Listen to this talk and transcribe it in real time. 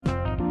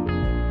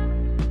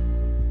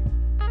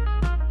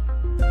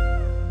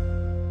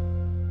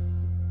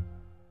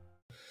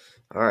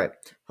All right.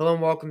 Hello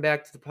and welcome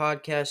back to the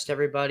podcast,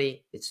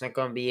 everybody. It's not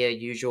going to be a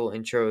usual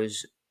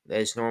intros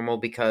as normal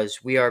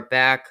because we are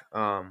back.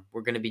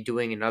 We're going to be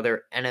doing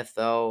another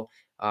NFL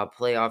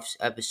playoffs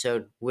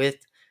episode with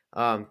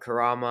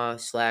Karama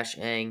slash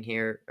Aang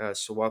here.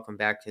 So welcome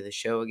back to the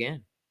show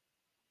again.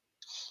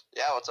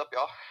 Yeah, what's up,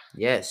 y'all?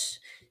 Yes.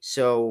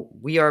 So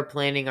we are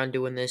planning on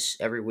doing this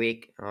every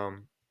week.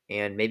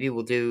 And maybe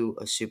we'll do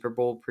a Super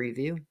Bowl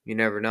preview. You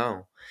never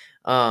know.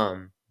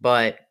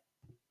 But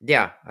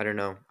yeah, I don't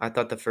know. I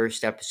thought the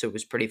first episode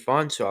was pretty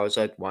fun, so I was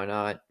like, why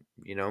not,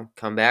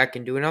 come back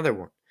and do another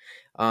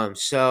one?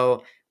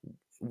 So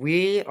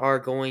we are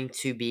going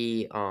to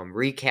be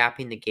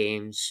recapping the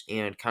games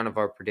and kind of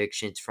our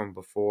predictions from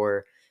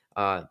before,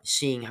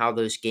 seeing how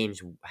those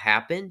games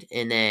happened,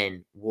 and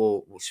then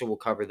we'll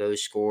cover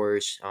those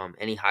scores,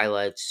 any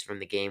highlights from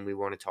the game we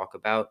want to talk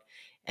about,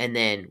 and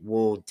then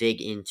we'll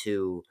dig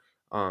into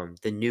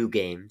the new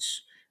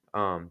games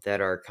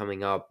that are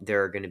coming up.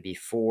 There are going to be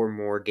 4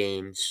 more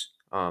games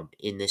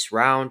in this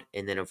round,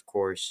 and then of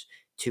course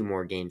 2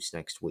 more games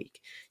next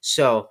week.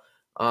 So.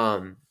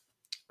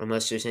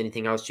 Unless there's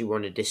anything else you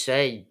wanted to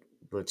say,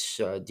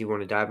 do you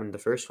want to dive into the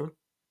first one?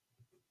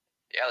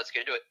 Yeah, let's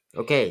get into it.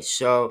 Okay,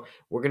 so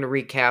we're gonna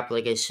recap,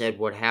 like I said,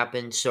 what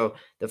happened. So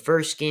the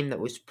first game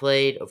that was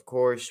played, of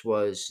course,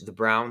 was the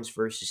Browns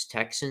versus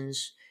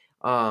Texans.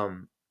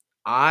 Um,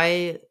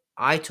 I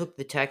took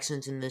the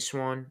Texans in this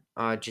one,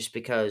 just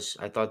because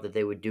I thought that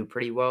they would do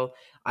pretty well.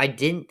 I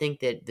didn't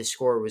think that the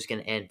score was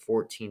going to end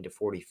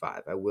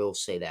 14-45. I will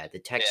say that the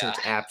Yeah, Texans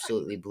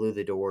absolutely blew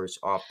the doors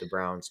off the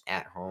Browns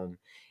at home,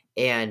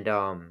 and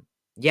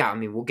yeah, I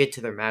mean we'll get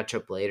to their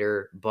matchup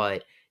later,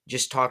 but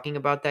just talking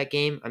about that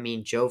game, I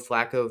mean, Joe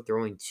Flacco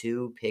throwing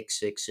 2 pick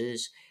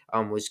sixes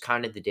was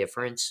kind of the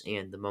difference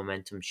and the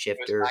momentum it was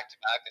shifter. back to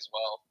back as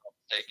well. If I'm not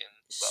mistaken.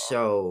 So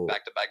So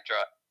back to back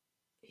drop.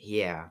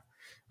 yeah,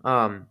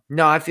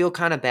 no, I feel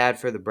kind of bad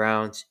for the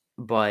Browns,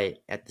 but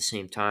at the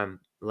same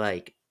time,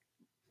 like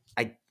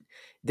I,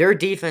 their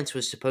defense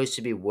was supposed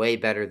to be way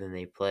better than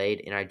they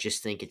played, and I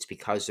just think it's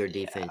because their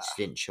defense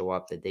Yeah, didn't show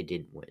up that they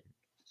didn't win.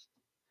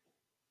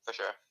 for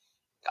sure.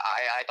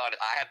 I thought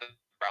I had the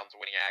Browns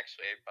winning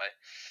actually, but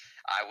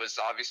I was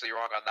obviously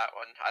wrong on that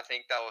one. I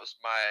think that was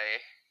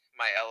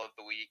my L of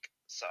the week.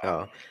 So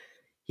Oh,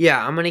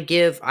 yeah,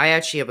 I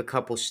actually have a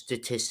couple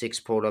statistics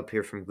pulled up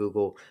here from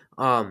Google.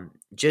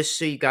 Just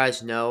so you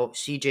guys know,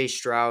 CJ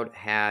Stroud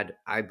had,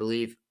 I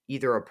believe,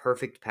 either a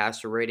perfect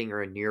passer rating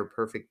or a near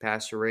perfect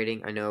passer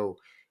rating. I know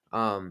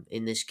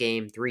in this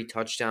game, 3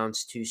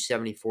 touchdowns,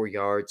 274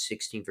 yards,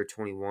 16 for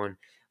 21.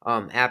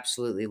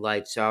 Absolutely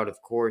lights out,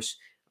 of course.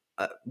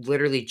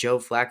 Literally, Joe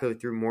Flacco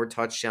threw more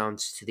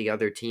touchdowns to the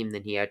other team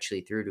than he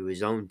actually threw to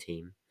his own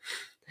team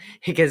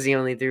because he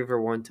only threw for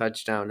 1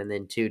 touchdown and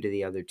then 2 to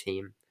the other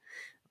team.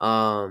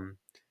 Um,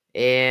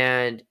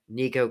 and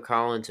Nico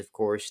Collins, of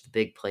course, the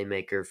big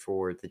playmaker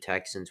for the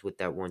Texans with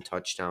that 1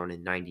 touchdown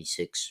and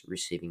 96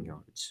 receiving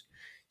yards.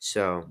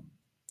 So,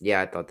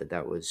 yeah, I thought that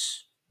that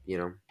was, you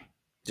know,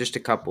 just a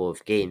couple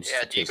of game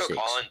yeah, Nico statistics.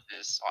 Collins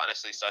is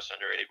honestly such an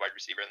underrated wide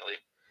receiver in the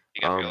league.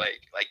 I feel Um,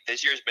 like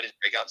this year's been his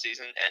breakout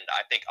season, and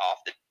I think off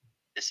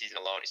this season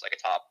alone, he's like a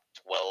top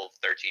 12,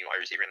 13 wide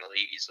receiver in the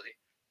league easily.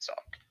 So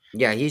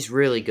yeah, he's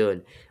really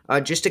good.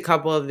 Just a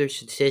couple other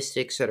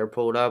statistics that are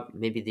pulled up.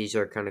 Maybe these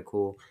are kind of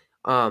cool.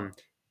 Um,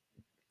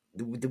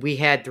 we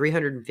had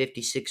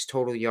 356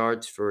 total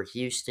yards for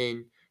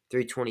Houston,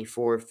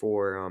 324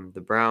 for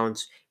the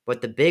Browns.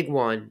 But the big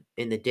one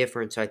in the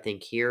difference, I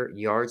think, here,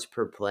 yards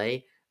per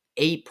play,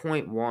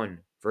 8.1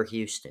 for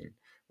Houston,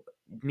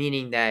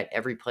 meaning that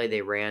every play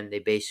they ran, they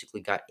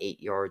basically got 8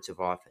 yards of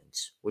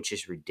offense, which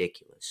is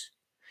ridiculous.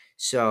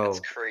 that's So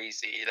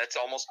crazy. That's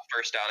almost a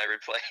first down every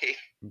play.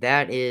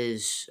 that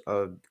is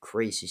a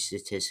crazy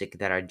statistic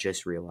that I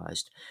just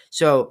realized.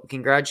 So,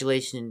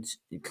 congratulations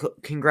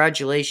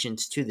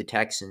to the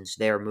Texans.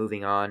 They are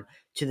moving on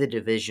to the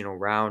divisional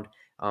round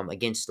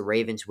against the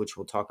Ravens, which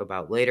we'll talk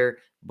about later.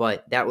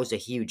 But that was a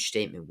huge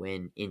statement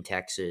win in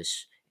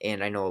Texas,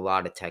 and I know a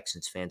lot of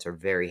Texans fans are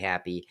very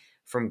happy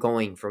from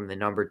going from the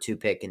number 2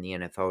 pick in the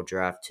NFL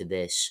draft to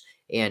this.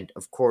 And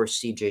of course,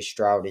 CJ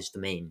Stroud is the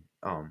main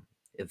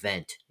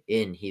event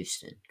in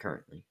Houston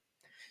currently.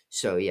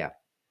 So yeah.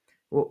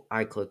 Well,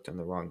 I clicked on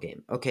the wrong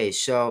game. Okay,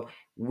 so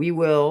we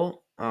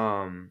will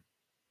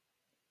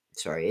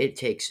sorry, it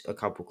takes a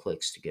couple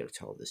clicks to get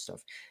to all this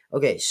stuff.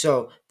 Okay,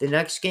 so the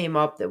next game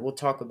up that we'll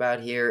talk about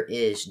here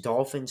is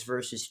Dolphins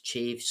versus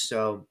Chiefs.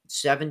 So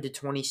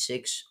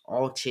 7-26,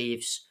 all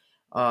Chiefs.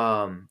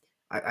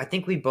 I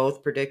think we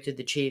both predicted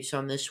the Chiefs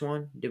on this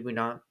one, did we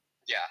not?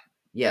 Yeah,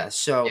 Yeah,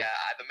 so yeah.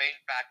 The main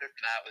factor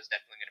for that was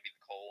definitely going to be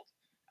the cold.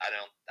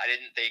 I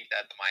didn't think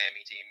that the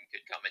Miami team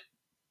could come into.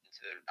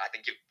 I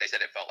think they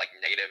said it felt like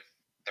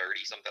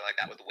 -30, something like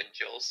that, with wind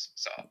chills.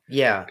 So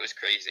yeah. it was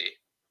crazy.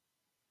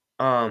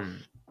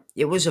 Um,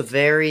 it was a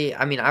very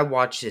I mean, I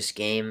watched this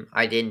game.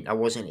 I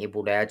wasn't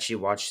able to actually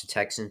watch the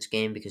Texans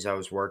game because I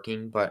was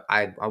working, but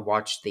I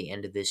watched the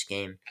end of this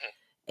game.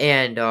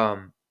 And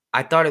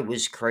I thought it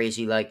was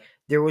crazy. Like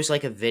there was,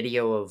 like, a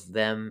video of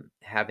them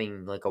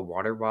having, like, a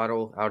water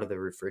bottle out of the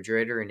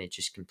refrigerator, and it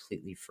just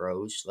completely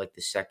froze, like,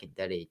 the second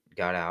that it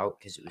got out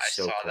because it was I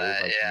so saw cold,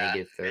 that, like, yeah.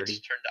 It -30.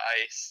 just turned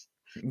to ice.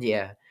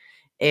 Yeah.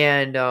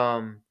 And,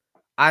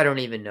 I don't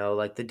even know,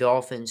 like, the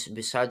Dolphins,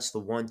 besides the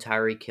one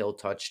Tyreek Hill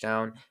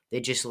touchdown,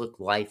 they just look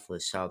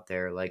lifeless out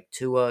there, like,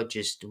 Tua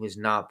just was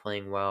not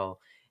playing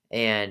well,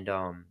 and,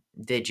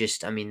 they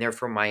just I mean, they're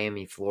from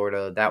Miami,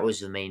 Florida, that was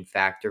the main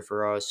factor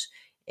for us,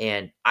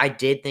 and I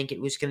did think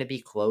it was gonna be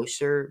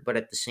closer, but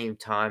at the same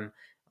time,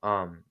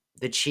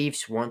 the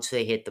Chiefs, once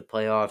they hit the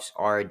playoffs,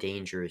 are a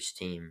dangerous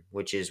team,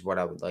 which is what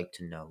I would like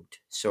to note,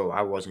 so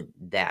I wasn't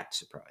that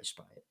surprised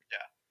by it.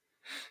 Yeah.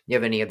 You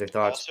have any other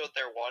thoughts? Also,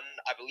 their one,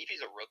 I believe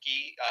he's a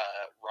rookie,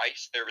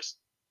 Rice, their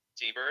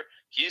receiver.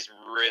 He's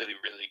really,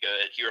 really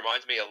good. He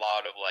reminds me a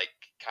lot of like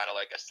kind of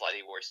like a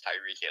slightly worse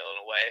Tyreek Hill in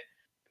a way,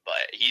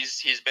 but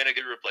he's been a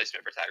good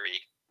replacement for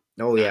Tyreek,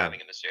 Oh, not yeah. having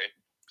him this year.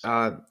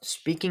 So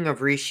Speaking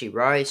of Rishi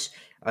Rice,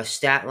 a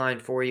stat line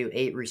for you: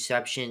 8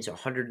 receptions,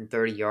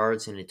 130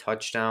 yards, and a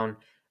touchdown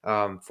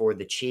for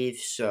the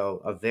Chiefs.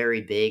 So a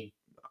very big,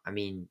 I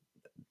mean,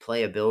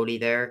 playability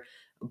there.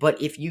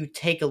 But if you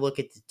take a look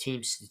at the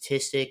team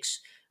statistics,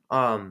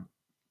 um,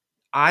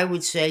 I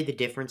would say the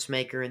difference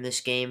maker in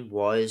this game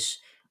was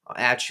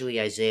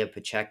actually Isaiah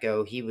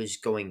Pacheco. He was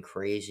going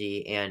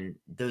crazy, and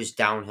those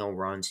downhill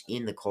runs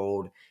in the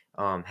cold,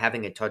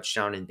 having a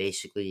touchdown and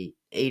basically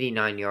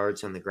 89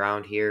 yards on the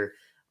ground here.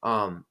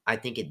 I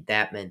think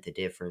that meant the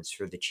difference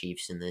for the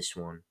Chiefs in this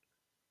one.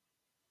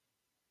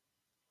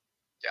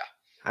 yeah,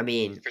 I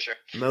mean, for sure.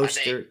 I most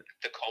think are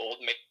the cold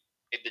made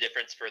the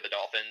difference for the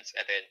Dolphins,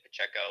 and then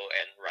Pacheco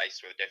and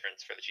Rice were the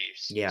difference for the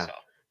Chiefs. Yeah. So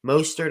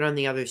Mostert on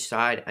the other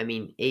side, I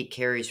mean, 8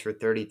 carries for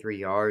 33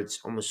 yards,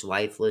 almost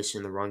lifeless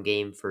in the run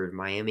game for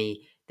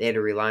Miami. They had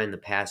to rely on the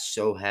pass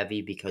so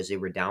heavy because they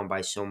were down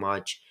by so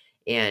much.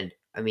 And,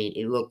 I mean,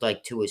 it looked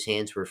like Tua's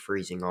hands were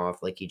freezing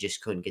off, like he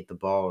just couldn't get the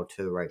ball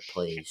to the right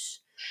place.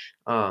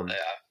 Um, yeah,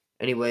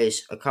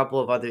 Anyways, a couple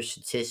of other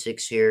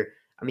statistics here.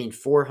 I mean,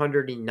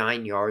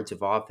 409 yards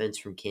of offense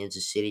from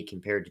Kansas City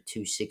compared to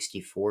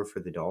 264 for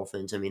the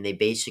Dolphins. I mean, they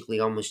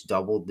basically almost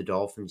doubled the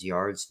Dolphins'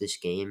 yards this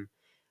game.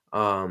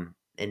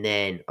 And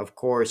then, of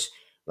course,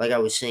 like I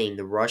was saying,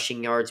 the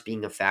rushing yards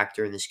being a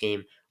factor in this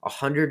game,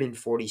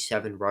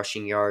 147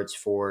 rushing yards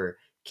for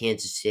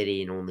Kansas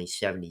City and only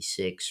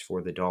 76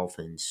 for the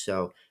Dolphins.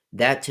 So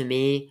that to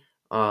me,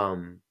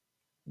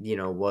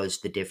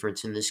 was the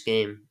difference in this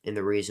game and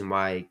the reason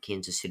why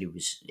Kansas City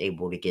was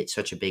able to get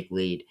such a big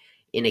lead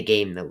in a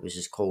game that was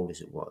as cold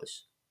as it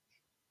was.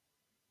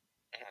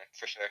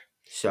 for sure. I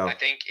So,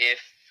 think if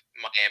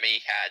Miami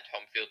had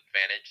home field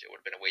advantage, it would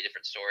have been a way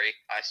different story.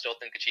 I still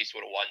think the Chiefs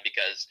would have won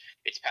because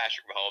it's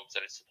Patrick Mahomes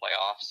and it's the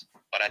playoffs.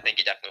 But I think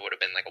it definitely would have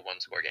been like a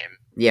one-score game.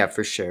 yeah,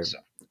 for sure. So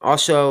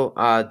Also,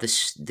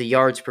 the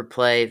yards per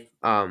play,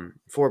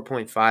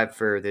 4.5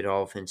 for the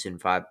Dolphins and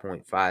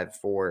 5.5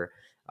 for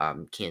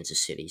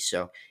Kansas City.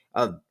 So,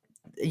 uh,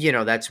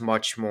 that's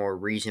much more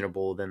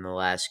reasonable than the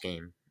last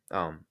game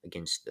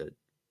against the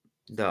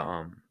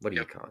what do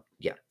you yep. call it?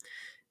 Yeah,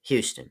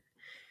 Houston.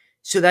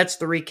 So that's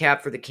the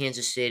recap for the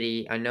Kansas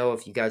City. I know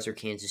if you guys are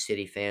Kansas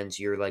City fans,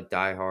 you're like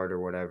diehard or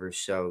whatever.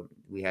 So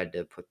we had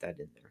to put that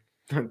in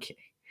there. Okay.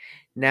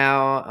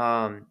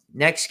 Now,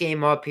 next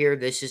game up here,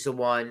 this is the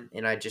one,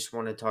 and I just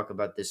want to talk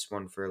about this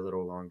one for a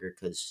little longer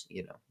because,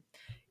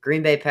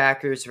 Green Bay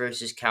Packers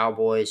versus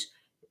Cowboys.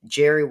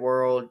 Jerry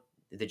World,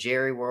 the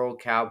Jerry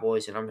World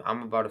Cowboys, and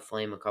I'm about to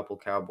flame a couple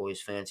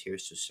Cowboys fans here,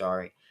 so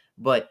sorry.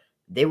 But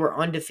they were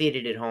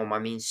undefeated at home. I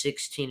mean,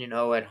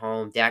 16-0 at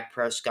home. Dak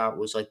Prescott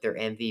was like their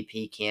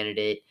MVP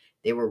candidate.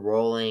 They were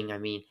rolling. I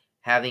mean,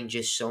 having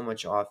just so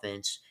much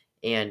offense.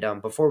 And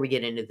before we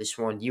get into this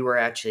one, you were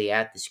actually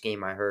at this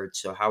game, I heard.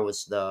 So how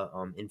was the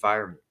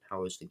environment? How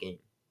was the game?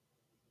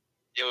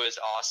 It was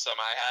awesome.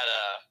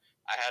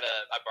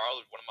 I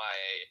borrowed one of my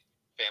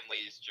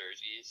family's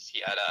jerseys.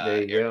 He had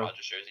There a you Aaron go.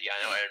 Rodgers jersey. I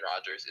know Aaron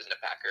Rodgers isn't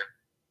a Packer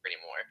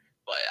anymore,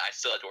 but I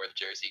still had to wear the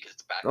jersey because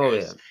it's the Oh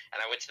yeah. Packers. And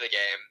I went to the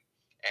game,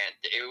 and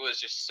it was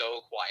just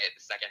so quiet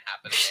the second half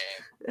of the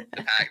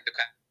game.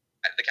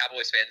 The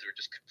Cowboys fans were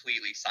just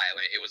completely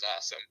silent. It was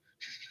awesome.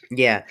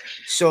 Yeah.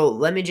 So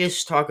let me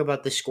just talk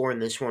about the score in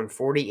this one,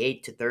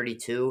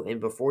 48-32.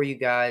 And before you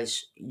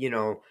guys,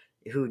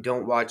 who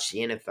don't watch the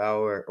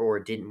NFL or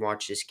didn't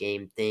watch this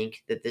game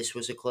think that this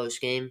was a close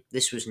game,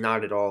 this was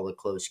not at all a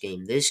close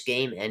game. This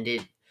game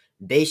ended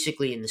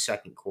basically in the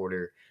second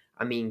quarter.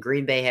 I mean,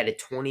 Green Bay had a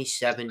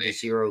 27 to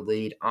Easily. 0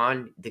 lead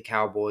on the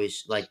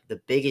Cowboys, like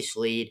the biggest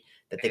lead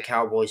that the Mhm.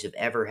 Cowboys have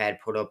ever had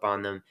put up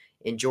on them.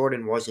 And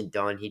Jordan wasn't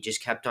done. He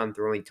just kept on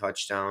throwing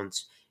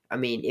touchdowns. I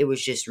mean, it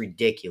was just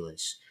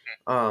ridiculous.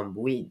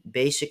 We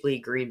basically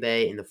Green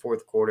Bay in the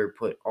fourth quarter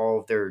put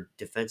all of their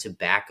defensive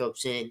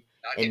backups in, It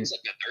and was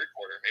like the third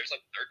quarter. It was like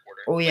the third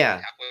quarter, oh like yeah,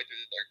 halfway through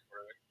the third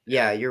quarter.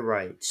 Yeah. yeah, you're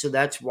right. So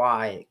that's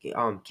why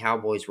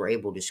Cowboys were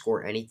able to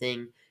score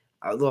anything.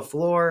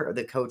 LaFleur,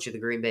 the coach of the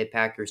Green Bay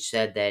Packers,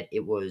 said that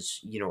it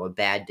was a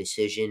bad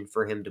decision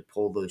for him to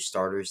pull those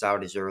starters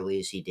out as early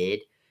as he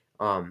did.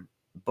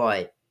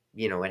 But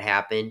it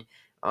happened.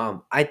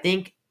 I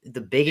think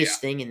the Yeah.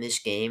 biggest thing in this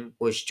game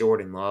was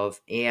Jordan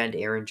Love and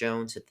Aaron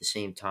Jones at the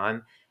same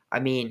time. I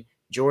mean,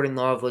 Jordan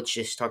Love, let's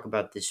just talk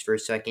about this for a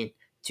second.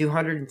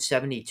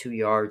 272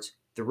 yards,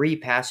 3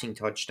 passing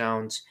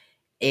touchdowns,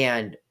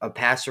 and a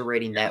passer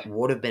rating Yeah. that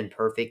would have been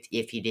perfect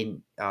if he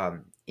didn't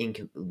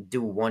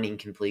do one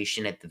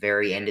incompletion at the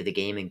very end Mhm. of the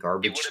game in He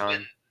garbage would have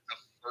been time. the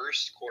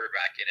first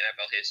quarterback in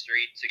NFL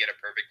history to get a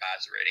perfect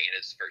passer rating in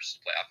his first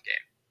playoff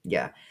game.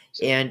 Yeah.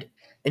 So And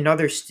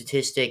another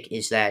statistic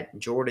is that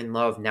Jordan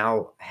Love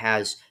now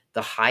has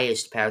the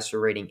highest passer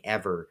rating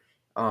ever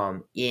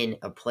in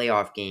a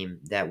playoff game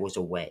that was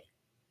away.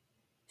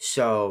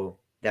 So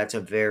that's a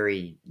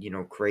very,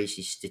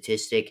 crazy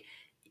statistic.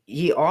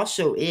 He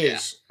also yeah.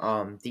 is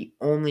the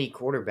only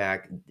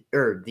quarterback,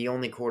 or the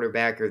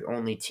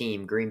only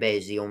team. Green Bay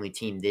is the only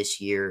team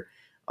this year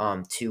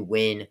to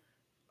win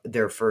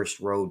their first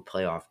road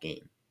playoff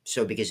game.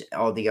 So because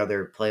all the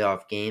other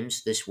playoff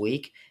games this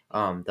week,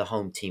 the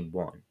home team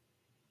won.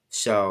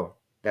 So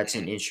that's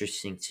an Mhm.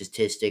 interesting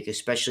statistic,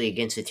 especially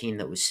against a team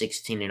that was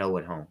 16-0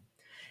 at home.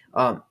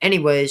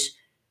 Anyways,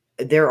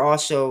 they're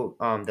also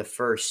the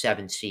first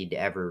 7 seed to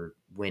ever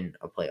win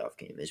a playoff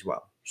game as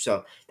well.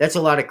 So that's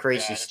a lot of Yeah,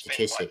 crazy and it's been what,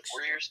 statistics.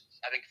 4 years?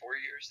 I think 4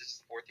 years. This is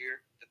the fourth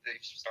year that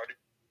they've started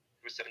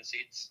with 7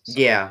 seeds. So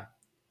Yeah, that's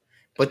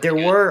but pretty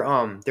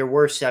good. there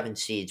were 7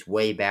 seeds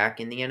way back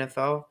in the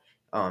NFL.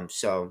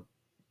 So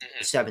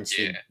Hmm. seven Yeah,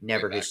 seed way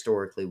never back.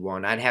 historically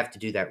won. I'd have to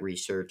do that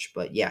research,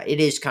 but yeah, it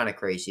is kind of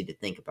crazy to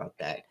think about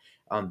Hmm.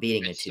 that.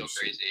 Beating a It's two still seed.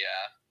 crazy,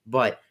 yeah,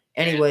 But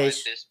and by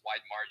anyways, this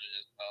wide margin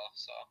as well.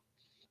 So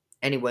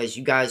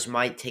you guys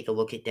might take a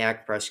look at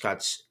Dak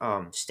Prescott's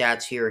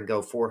stats here and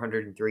go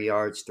 403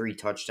 yards, 3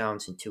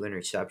 touchdowns, and 2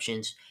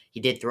 interceptions. He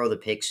did throw the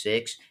pick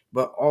six,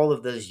 but all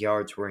of those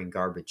yards were in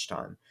garbage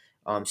time.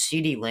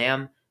 CD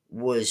Lamb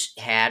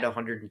had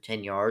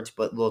 110 yards,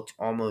 but looked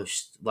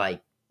almost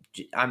like,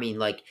 I mean,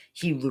 like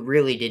he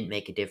really didn't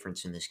make a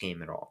difference in this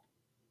game at all.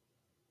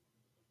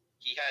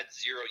 he had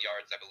 0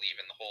 yards, I believe,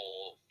 in the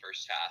whole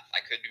first half. I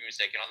could be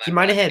mistaken on He that, but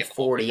might I have think had in the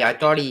whole first 40. I half he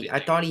thought didn't have he I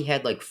anything. thought he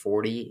had like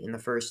 40 in the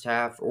first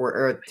half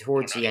or I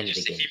towards don't know. the He end of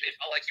the just game. it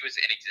felt like he was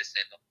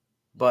inexistent the whole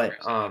But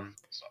first half.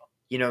 So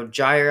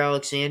Jair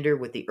Alexander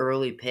with the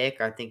early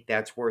pick, I think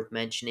that's worth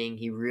mentioning.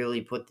 He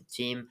really put the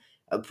team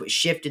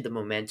shifted the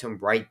momentum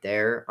right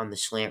there on the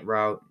slant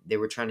route. They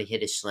were trying to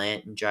hit a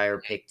slant, and Jair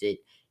mhm. picked it,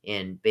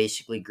 and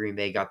basically Green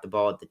Bay got the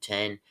ball at the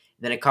 10.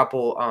 Then a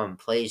couple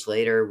plays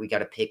later, we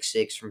got a pick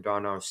six from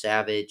Darnell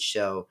Savage.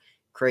 So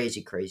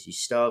crazy, crazy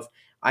stuff.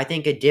 I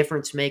think a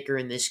difference maker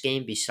in this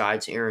game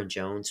besides Aaron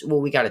Jones.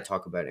 Well, we got to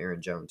talk about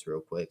Aaron Jones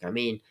real quick. I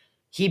mean,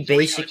 he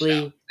 3 touchdowns.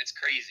 basically It's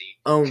crazy.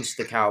 owns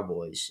the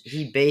Cowboys.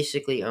 He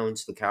basically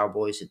owns the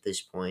Cowboys at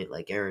this point,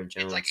 like Aaron It's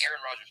like Jones.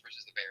 Aaron Rodgers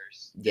versus the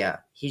Bears. Yeah,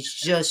 he's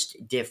just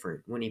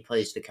different when he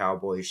plays the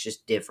Cowboys,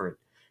 just different.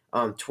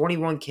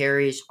 21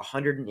 carries,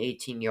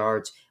 118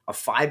 yards, a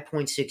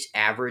 5.6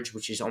 average,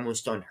 which is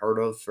almost unheard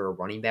of for a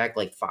running back,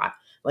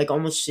 like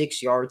almost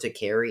 6 yards a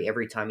carry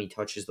every time he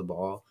touches the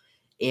ball,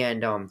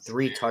 and It's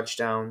three very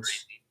touchdowns.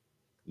 crazy.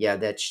 Yeah,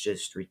 that's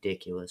just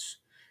ridiculous.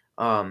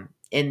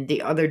 And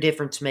the other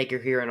difference maker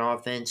here in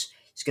offense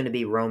is going to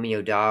be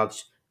Romeo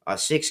Dobbs.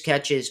 6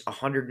 catches,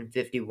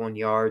 151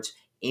 yards,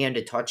 and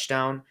a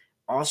touchdown.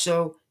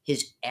 Also,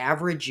 his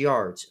average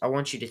yards. I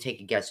want you to take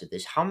a guess at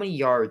this. How many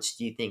yards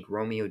do you think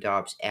Romeo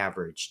Dobbs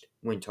averaged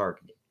when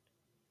targeted?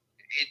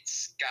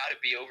 It's got to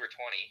be over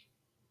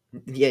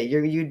 20. Yeah,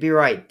 you'd be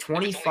right. If it's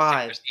only six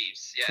 25,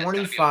 receives, yeah, it's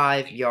got to be over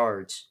 25 20.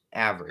 yards It's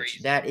average.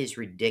 crazy. That is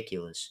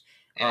ridiculous.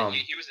 Yeah, Um,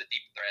 he was a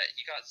deep threat.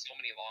 He got so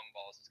many long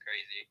balls. It's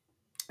crazy.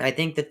 I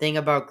think the thing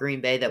about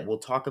Green Bay that we'll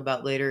talk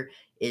about later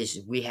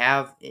is they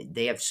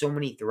have so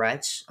many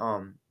threats.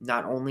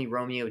 Not only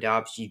Romeo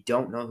Dobbs, you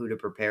don't know who to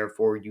prepare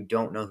for. You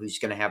don't know who's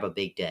going to have a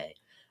big day.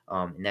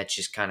 And that's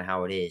just kind of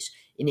how it is.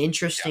 An Yeah,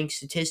 interesting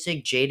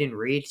statistic: Jaden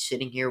Reed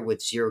sitting here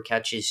with 0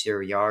 catches,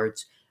 0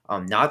 yards.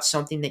 Not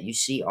something that you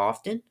see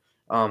often.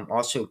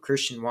 Also,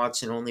 Christian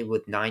Watson only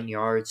with 9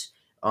 yards.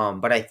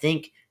 But I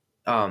think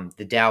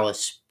the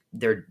Dallas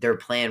their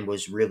plan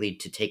was really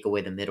to take away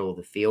the middle of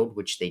the field,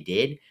 which they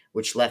did,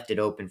 which left it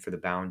open for the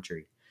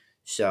boundary.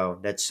 So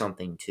that's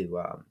something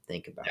to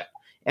think yeah. about.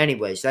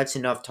 Anyways, that's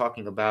enough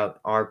talking about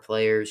our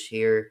players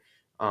here.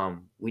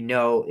 We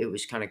know it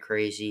was kind of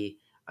crazy.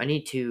 I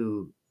need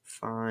to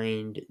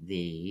find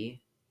the.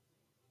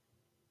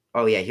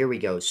 Oh yeah, here we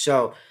go.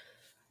 So,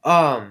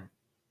 um,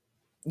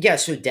 yeah,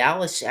 so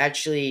Dallas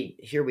actually,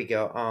 here we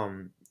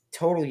go.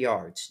 Total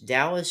yards.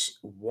 Dallas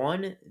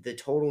won the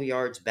total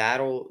yards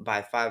battle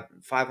by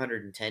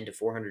 510 to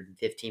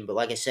 415, but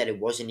like I said, it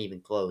wasn't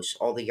even close.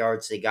 All the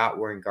yards they got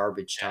were in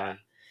garbage Yeah. time.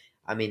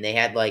 I mean, they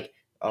had like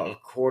a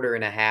Mhm. quarter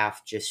and a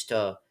half just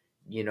to,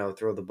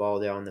 throw the ball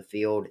down the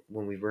field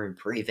when we were in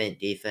prevent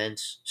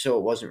defense. So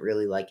it wasn't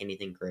really like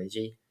anything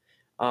crazy.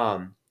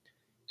 Um,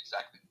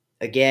 Exactly.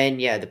 Again,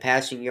 yeah, the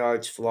passing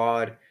yards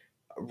flawed.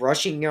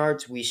 Rushing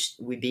yards,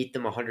 we beat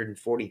them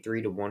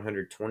 143 to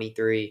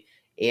 123,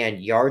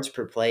 and yards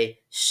per play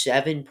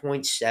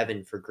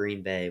 7.7 for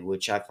Green Bay,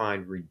 which I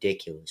find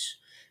ridiculous.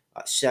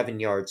 7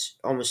 yards,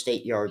 almost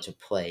 8 yards a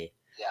play.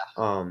 Yeah,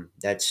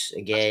 That's that's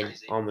again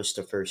crazy. almost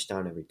a first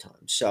down every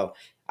time. So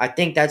I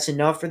think that's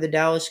enough for the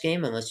Dallas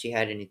game, unless you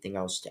had anything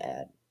else to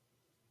add.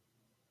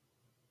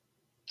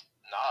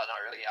 No,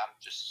 not really. I'm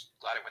just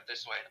glad it went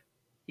this way,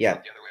 Yeah,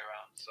 not the other way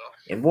around. So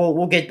and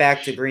we'll get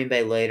back to Green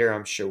Bay later.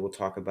 I'm sure we'll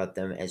talk about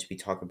them as we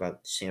talk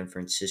about San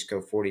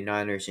Francisco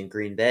 49ers and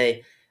Green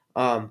Bay.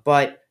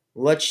 But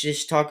let's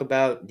just talk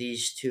about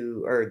these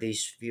two or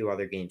these few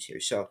other games here.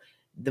 So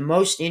the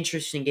most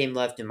interesting game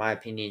left, in my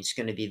opinion, is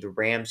going to be the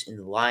Rams and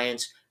the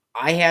Lions.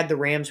 I had the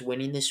Rams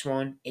winning this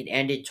one. It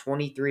ended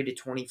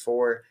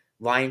 23-24.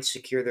 Lions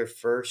secure their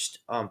first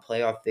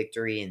playoff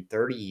victory in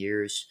 30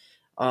 years.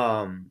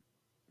 Um,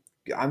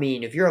 I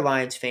mean, if you're a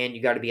Lions fan,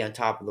 you got to be on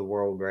top of the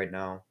world right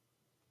now.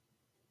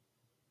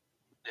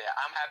 yeah,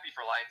 I'm happy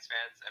for Lions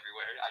fans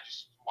everywhere. I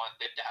just want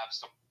them to have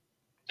something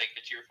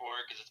to cheer for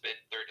because it's been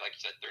 30, like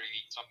you said, 30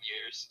 something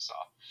years. So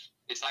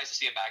it's nice to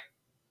see them back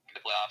in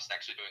the playoffs and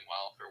actually doing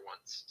well for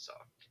once. So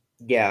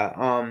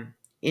Yeah,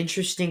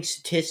 interesting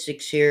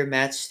statistics here.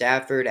 Matt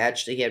Stafford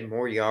actually had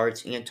more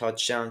yards and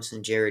touchdowns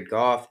than Jared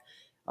Goff.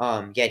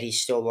 Yet he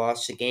still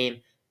lost the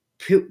game.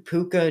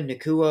 Puka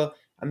Nakua,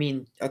 I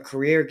mean, a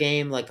career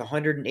game, like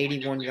doing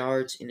 181 nuclear,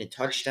 yards and a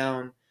crazy.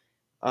 touchdown.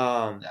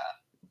 Um, Yeah,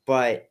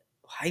 but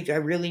I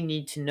really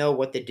need to know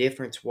what the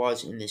difference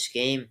was in this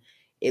game.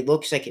 It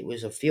looks like it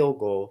was a field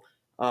goal.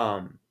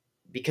 Um,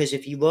 because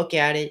if you look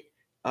at it,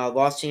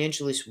 Los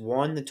Angeles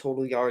won the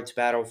total yards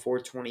battle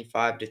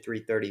 425 to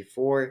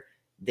 334.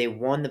 They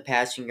won the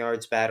passing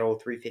yards battle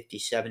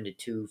 357 to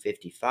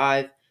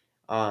 255.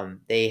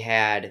 They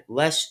had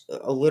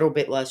a little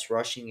bit less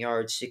rushing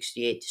yards,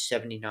 68 to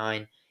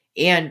 79.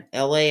 And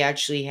LA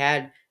actually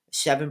had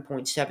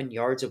 7.7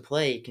 yards a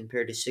play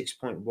compared to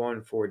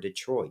 6.1 for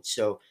Detroit.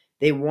 So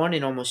they won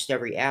in almost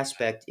every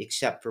aspect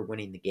except for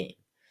winning the game.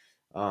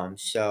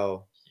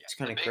 So yeah. it's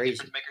kind The of big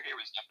difference crazy. maker here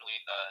was definitely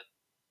the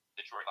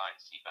Detroit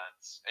Lions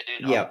defense. It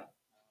did a Yep.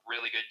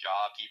 really good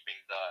job keeping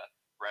the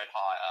red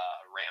hot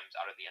Rams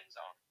out of the end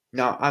zone. So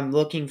No, I'm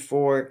looking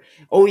for.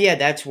 Oh yeah,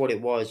 that's what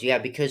it was. Yeah,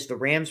 because the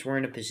Rams were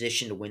in a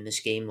position to win this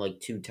game like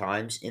two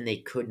times, and they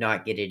could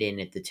not get it in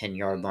at the 10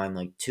 yard line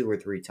like two or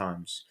three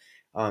times.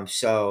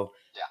 So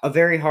yeah, a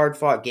very hard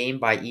fought game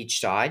by each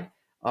side.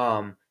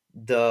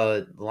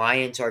 The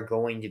Lions are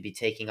going to be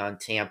taking on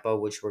Tampa,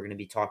 which we're going to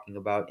be talking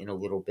about in a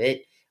little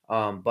bit.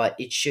 But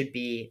it should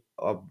be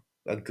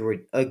a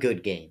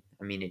good game.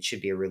 I mean, it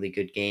should be a really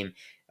good game.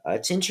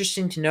 It's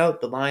interesting to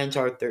note the Lions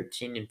are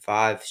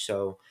 13-5,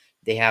 so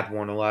they have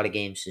won a lot of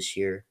games this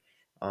year,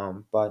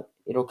 but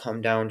it'll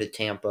come down to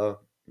Tampa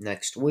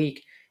next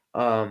week.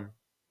 Um,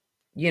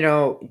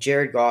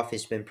 Jared Goff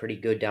has been pretty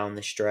good down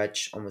the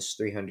stretch, almost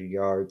 300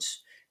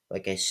 yards,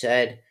 like I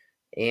said,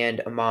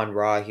 and Amon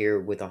Ra here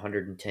with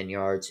 110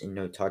 yards and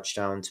no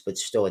touchdowns, but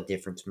still a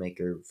difference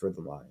maker for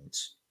the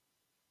Lions.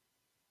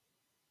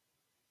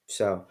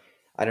 So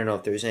I don't know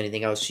if there's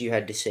anything else you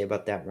had to say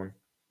about that one.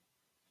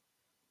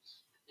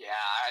 yeah.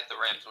 I had the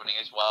Rams winning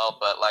as well,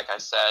 but like I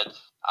said,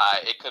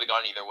 it could have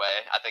gone either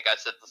way. I think I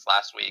said this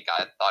last week.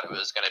 I thought it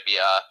was going to be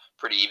a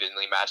pretty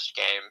evenly matched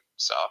game.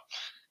 So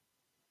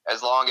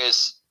as long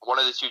as one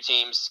of the two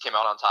teams came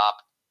out on top,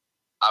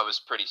 I was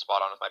pretty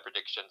spot on with my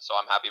prediction. So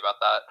I'm happy about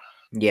that.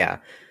 Yeah,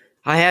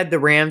 I had the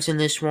Rams in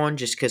this one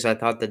just because I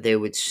thought that they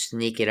would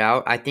sneak it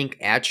out. I think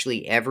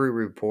actually every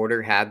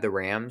reporter had the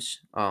Rams,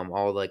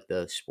 all like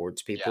the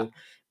sports Yeah. people.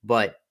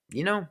 But,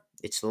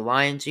 it's the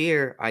Lions'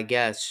 year, I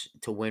guess,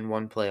 to win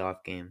one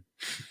playoff game.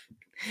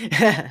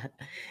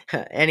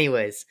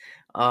 Anyways,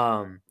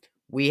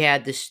 we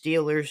had the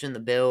Steelers and the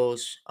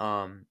Bills.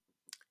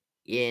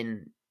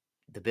 In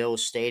the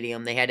Bills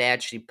Stadium. They had to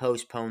actually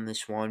postpone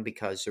this one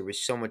because there was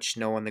so much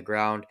snow on the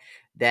ground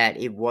that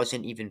it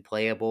wasn't even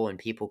playable and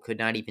people could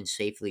not even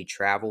safely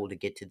travel to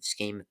get to this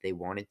game if they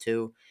wanted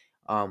to.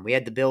 We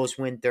had the Bills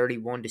win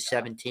 31 to Yeah.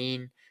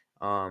 17.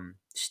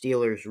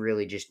 Steelers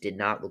really just did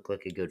not look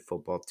like a good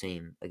football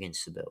team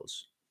against the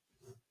Bills.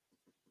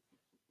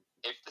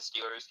 If the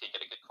Steelers can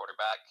get a good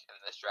quarterback in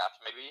this draft,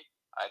 maybe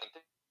I think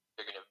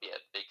they're going to be a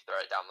big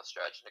threat down the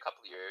stretch in a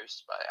couple of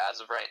years. But as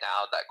of right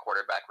now, that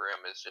quarterback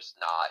room is just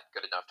not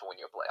good enough to win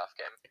you a playoff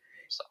game.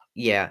 So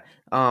Yeah.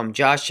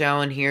 Josh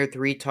Allen here,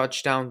 3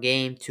 touchdown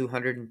game,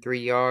 203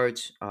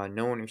 yards,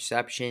 no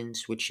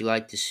interceptions, which you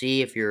like to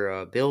see if you're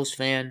a Bills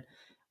fan.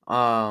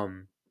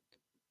 Um,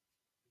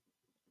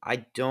 I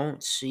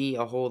don't see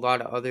a whole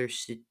lot of other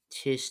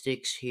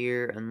statistics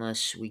here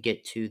unless we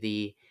get to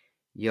the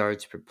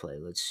yards per play.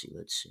 Let's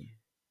see.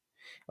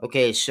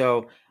 Okay,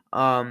 so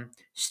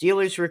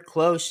Steelers were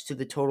close to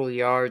the total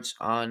yards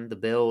on the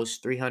Bills,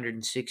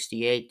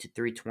 368 to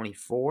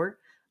 324.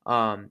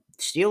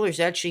 Steelers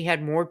actually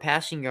had more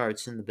passing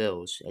yards than the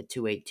Bills at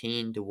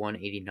 218 to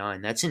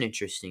 189. That's an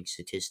interesting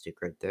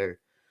statistic right there.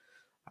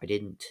 I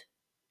didn't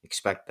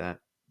expect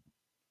that.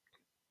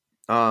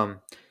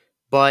 Um,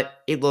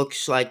 but it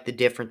looks like the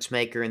difference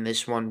maker in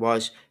this one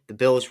was the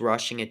Bills'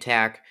 rushing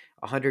attack.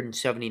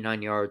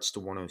 179 yards to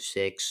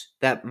 106.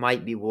 That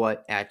might be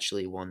what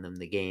actually won them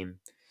the game,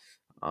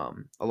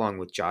 along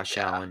with Josh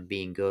Yeah. Allen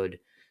being good.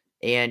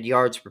 And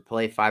yards per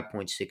play,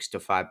 5.6 to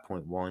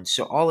 5.1.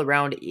 So all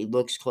around, it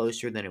looks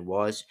closer than it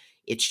was.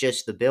 It's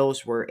just the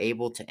Bills were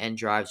able to end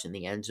drives in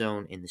the end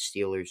zone, and the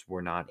Steelers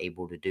were not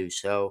able to do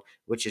so,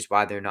 which is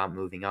why they're not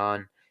moving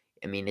on.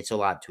 I mean, it's a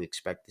lot to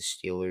expect the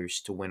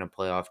Steelers to win a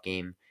playoff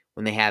game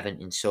when they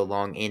haven't in so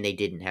long, and they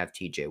didn't have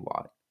TJ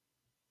Watt.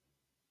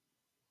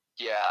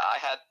 Yeah,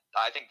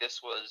 I think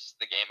this was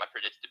the game I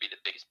predicted to be the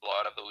biggest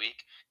blowout of the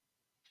week,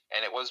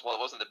 and it was. Well, it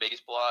wasn't the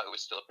biggest blowout. It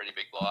was still a pretty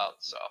big blowout.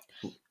 So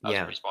I was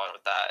Yeah. pretty spot on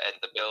with that. And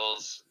the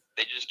Bills,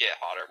 they just get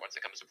hotter once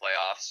it comes to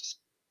playoffs.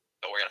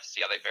 So we're gonna have to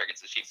see how they fare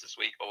against the Chiefs this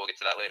week, but we'll get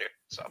to that later.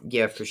 So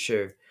Yeah, for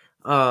sure.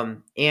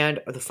 And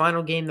the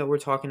final game that we're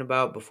talking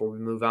about before we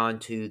move on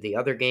to the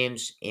other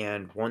games,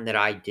 and one that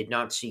I did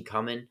not see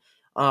coming,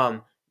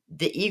 um,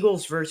 the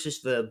Eagles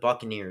versus the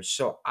Buccaneers.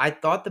 So I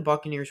thought the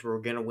Buccaneers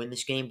were gonna win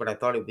this game, but I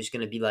thought it was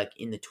gonna be like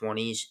in the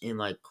 20s and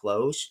like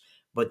close.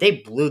 But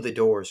they blew the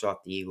doors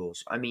off the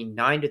Eagles. I mean,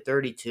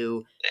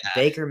 9-32. yeah,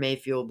 Baker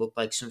Mayfield looked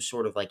like some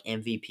sort of like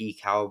MVP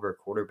caliber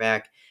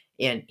quarterback,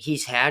 and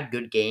he's had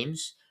good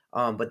games.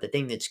 But the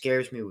thing that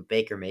scares me with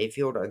Baker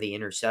Mayfield are the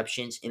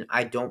interceptions, and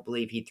I don't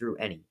believe he threw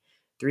any.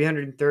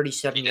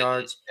 he 337 didn't.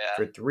 yards Yeah,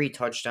 for 3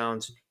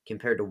 touchdowns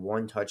compared to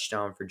 1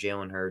 touchdown for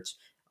Jalen Hurts.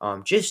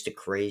 Just a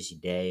crazy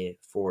day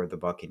for the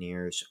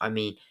Buccaneers. I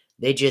mean,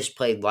 they just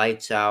played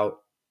lights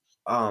out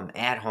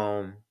at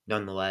home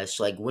nonetheless.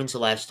 Like, when's the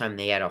last time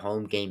they had a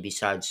home game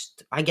besides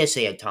I guess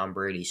they had Tom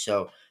Brady,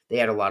 so they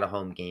had a lot of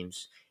home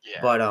games.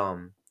 yeah, But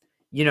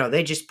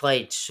they just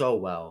played so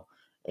well.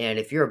 And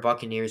if you're a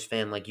Buccaneers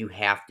fan, like, you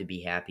have to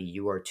be happy.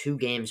 You are 2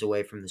 games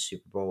away from the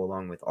Super Bowl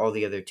along with all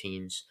the other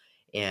teams.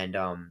 And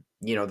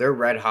they're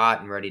red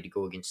hot and ready to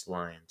go against the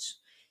Lions.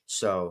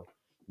 So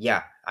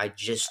yeah, I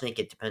just think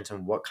it depends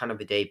on what kind of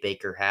a day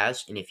Baker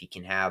has, and if he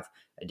can have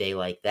a day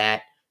like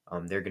that,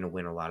 they're gonna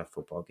win a lot of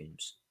football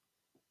games.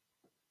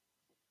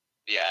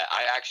 yeah.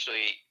 I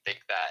actually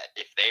think that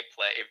if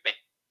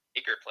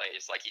Baker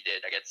plays like he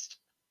did against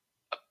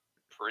a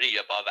pretty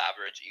above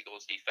average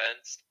Eagles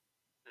defense,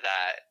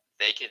 that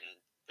they can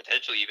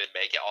potentially even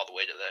make it all the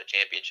way to the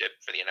championship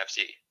for the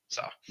NFC.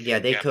 So Yeah,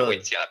 they we have to wait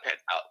and could. see how that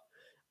pans out.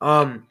 But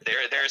Um,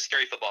 they're a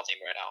scary football team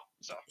right now.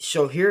 So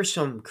so here's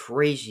some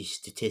crazy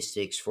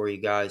statistics for you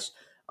guys.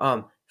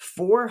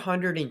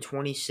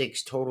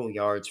 426 total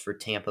yards for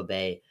Tampa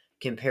Bay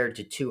compared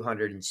to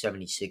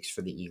 276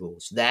 for the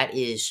Eagles. That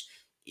is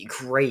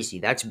crazy.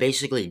 That's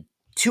basically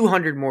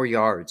 200 more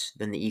yards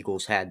than the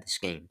Eagles had this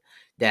game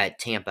that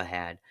Tampa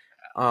had.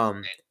 Um,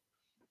 and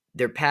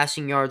Their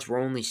passing yards were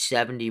only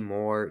 70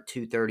 more,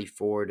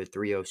 234 to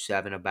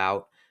 307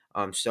 about.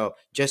 So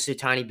just a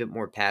tiny bit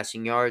more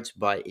passing yards,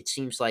 but it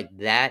seems like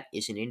that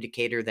is an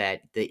indicator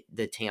that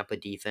the Tampa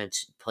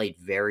defense played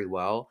very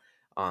well,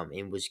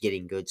 and was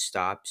getting good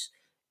stops.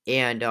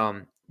 And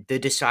the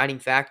deciding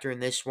factor in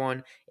this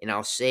one, and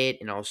I'll say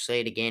it and I'll say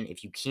it again,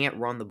 if you can't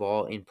run the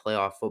ball in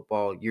playoff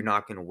football, you're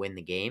not going to win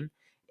the game.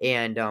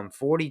 And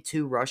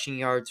 42 rushing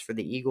yards for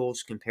the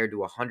Eagles compared to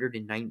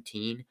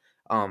 119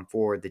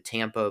 for the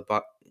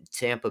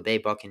Tampa Bay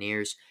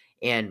Buccaneers.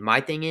 And my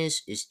thing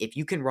is if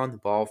you can run the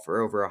ball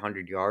for over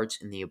 100 yards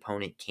and the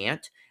opponent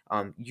can't,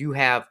 you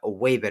have a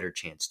way better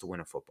chance to win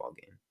a football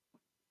game.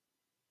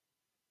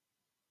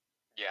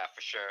 yeah,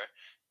 for sure.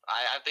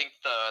 I think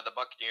the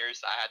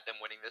Buccaneers. I had them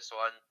winning this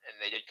one, and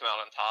they did come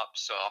out on top.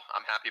 So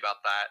I'm happy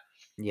about that.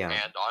 Yeah,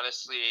 And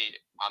honestly,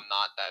 I'm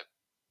not that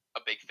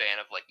a big fan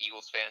of like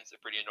Eagles fans. They're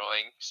pretty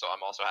annoying. So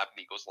I'm also happy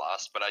the Eagles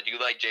lost. But I do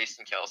like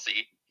Jason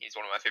Kelsey. He's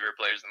one of my favorite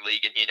players in the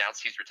league, and he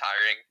announced he's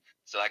retiring.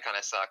 So that kind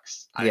of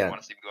sucks. I didn't yeah. want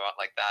to see him go out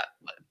like that.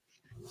 But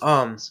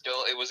Um,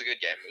 still, it was a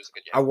good game. It was a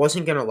good I game.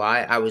 wasn't gonna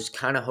lie. I was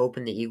kind of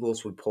hoping the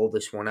Eagles would pull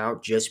this one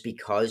out just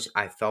because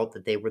I felt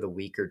that they were the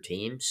weaker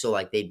team, so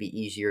like they'd be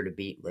easier to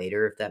beat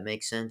later, if that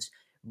makes sense.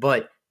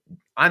 But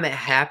I'm Yeah,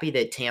 happy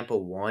that Tampa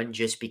won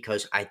just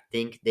because I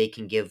think they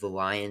can give the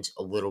Lions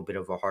a little bit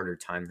of a harder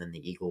time than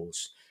the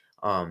Eagles.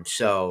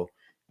 So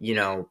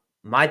yeah,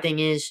 my thing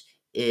is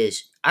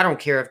I don't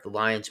care if the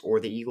Lions or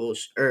the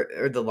Eagles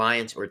or the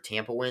Lions or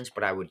Tampa wins,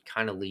 but I would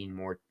kind of lean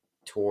more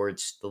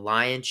towards the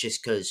Lions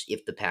just because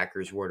if the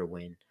Packers were to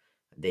win,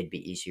 they'd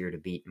be easier to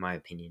beat, in my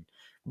opinion.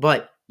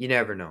 But you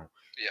never know.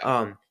 yeah.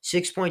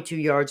 6.2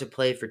 yards of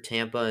play for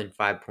Tampa and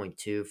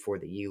 5.2 for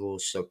the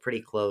Eagles, so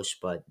pretty close,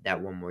 but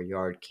that one more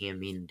yard can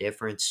mean the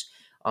difference.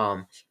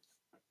 Um,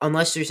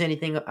 Unless there's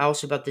anything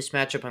else about this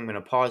matchup, I'm going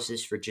to pause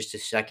this for just a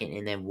second,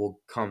 and then we'll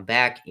come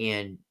back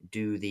and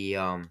do the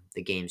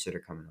games that are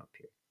coming up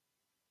here.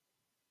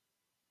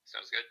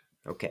 Sounds good.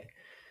 Okay,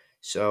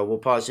 so we'll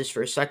pause this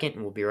for a second,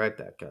 and we'll be right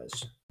back,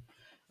 guys.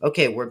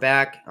 Okay, we're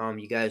back.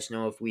 You guys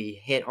know if we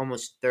hit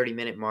almost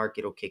 30-minute mark,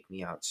 it'll kick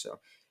me out.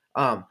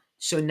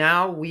 So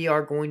now we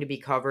are going to be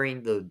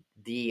covering the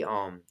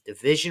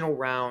divisional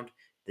round,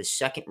 the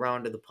second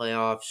round of the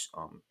playoffs,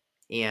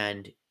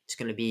 and it's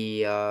going to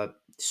be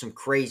some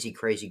crazy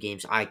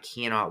games. I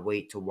cannot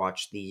wait to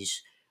watch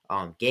these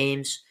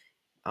games.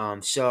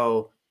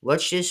 So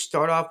let's just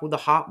start off with a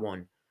hot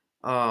one.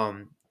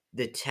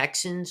 The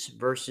Texans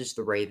versus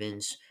the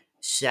Ravens,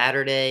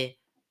 Saturday,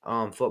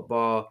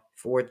 football,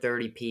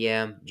 4:30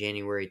 p.m.,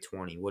 January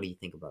 20. What do you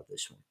think about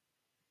this one?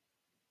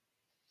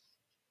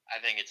 I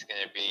think it's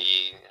going to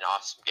be an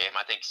awesome game.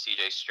 I think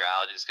CJ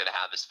Stroud is going to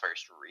have his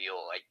first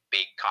real like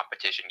big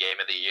competition game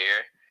of the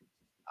year.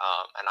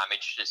 And I'm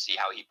interested to see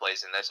how he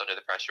plays in this under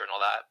the pressure and all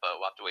that. But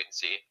we'll have to wait and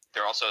see.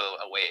 They're also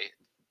away.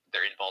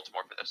 They're in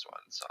Baltimore for this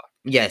one, so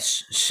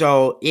Yes,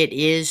 so it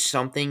is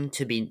something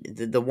to be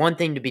the one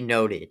thing to be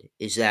noted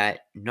is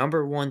that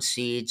number one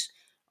seeds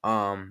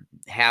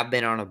have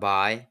been on a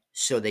bye,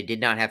 so they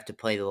did not have to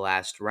play the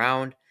last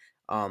round.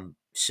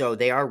 So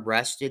they are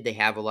rested. They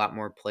have a lot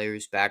more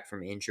players back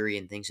from injury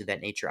and things of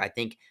that nature. I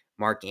think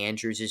Mark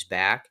Andrews is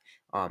back.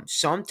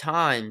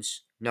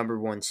 Sometimes number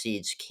one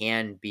seeds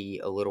can be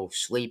a little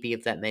sleepy,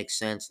 if that makes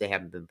sense. They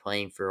haven't been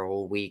playing for a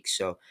whole week,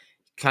 so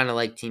kind of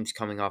like teams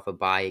coming off a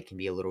bye, it can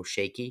be a little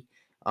shaky.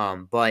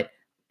 But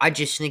I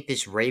just think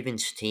this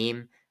Ravens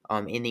team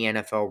in the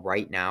NFL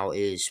right now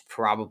is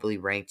probably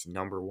ranked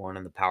number one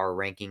in the power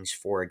rankings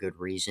for a good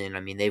reason.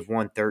 I mean, they've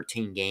won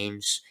 13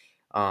 games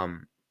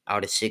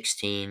out of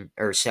 16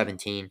 or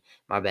 17,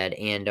 my bad.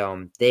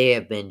 And they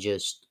have been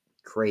just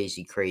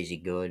crazy, crazy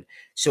good.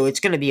 So it's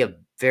going to be a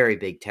very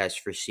big test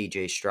for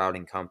CJ Stroud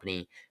and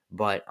company.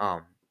 But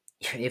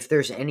if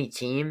there's any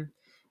team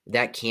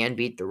that can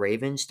beat the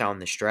Ravens down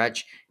the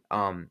stretch,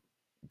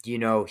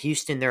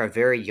 Houston, they're a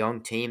very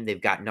young team.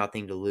 They've got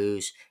nothing to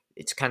lose.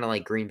 It's kind of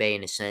like Green Bay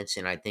in a sense,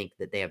 and I think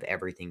that they have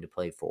everything to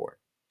play for.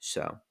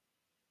 So,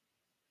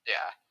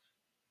 yeah,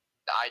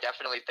 I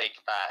definitely think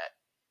that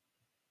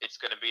it's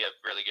going to be a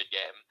really good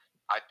game.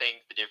 I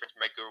think the difference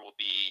maker will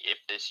be if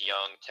this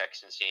young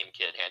Texans team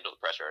can handle the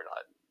pressure or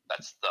not.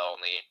 That's the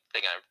only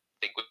thing I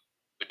think would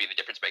be the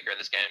difference maker in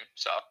this game.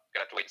 So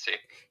gonna have to wait and see.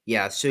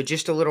 yeah, so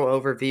just a little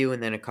overview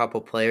and then a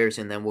couple players,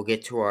 and then we'll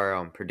get to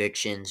our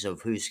predictions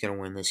of who's going to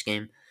win this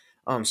game.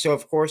 So,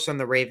 of course, on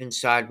the Ravens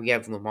side, we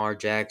have Lamar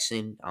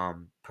Jackson,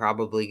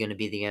 probably going to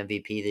be the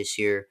MVP this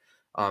year.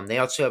 They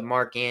also have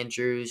Mark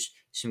Andrews,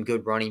 some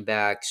good running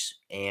backs,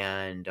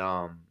 and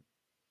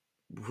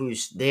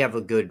who's they have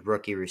a good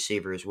rookie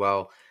receiver as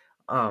well.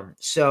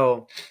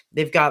 So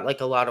they've got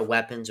like a lot of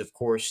weapons. Of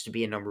course, to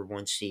be a number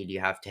one seed, you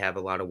have to have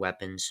a lot of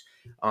weapons.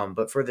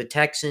 But for the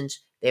Texans,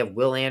 they have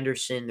Will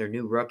Anderson, their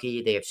new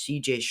rookie. They have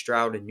C.J.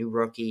 Stroud, a new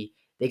rookie.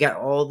 They got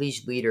all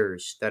these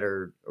leaders that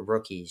are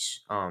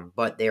rookies,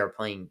 but they are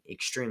playing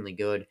extremely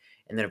good.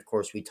 And then, of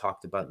course, we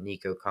talked about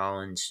Nico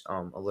Collins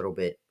a little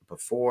bit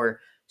before.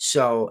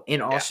 So,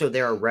 and Yeah, also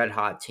they're a red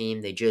hot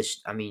team. They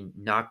just, I mean,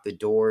 knocked the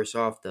doors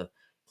off the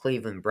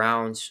Cleveland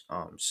Browns,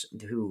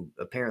 who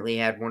apparently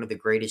had one of the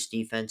greatest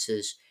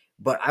defenses.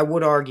 But I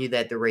would argue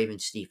that the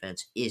Ravens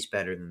defense is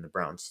better than the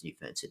Browns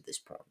defense at this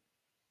point.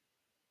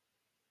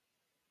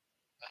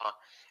 uh,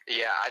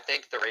 yeah. I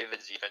think the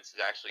Ravens defense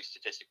has actually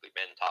statistically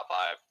been top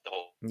five the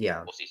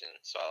Yeah. whole season.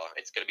 So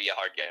it's gonna be a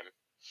hard game.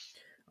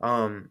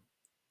 Um,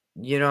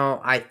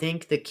 I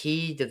think the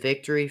key to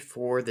victory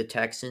for the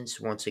Texans,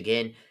 once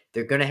again,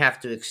 they're going to have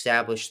to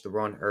establish the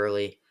run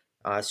early,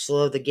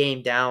 slow the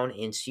game down,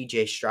 and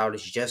CJ Stroud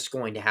is just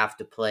going to have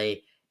to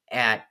play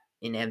at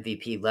an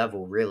MVP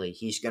level, really.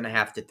 He's going to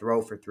have to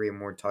throw for three or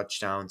more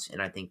touchdowns,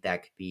 and I think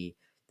that could be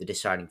the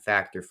deciding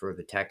factor for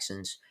the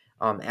Texans.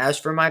 As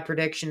for my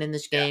prediction in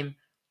this Yeah, game,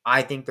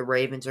 I think the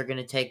Ravens are going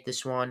to take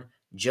this one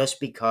just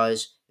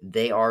because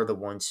they are the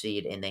one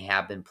seed and they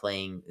have been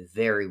playing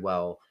very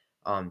well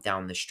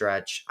down the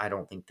stretch. I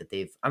don't think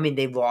that I mean,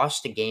 they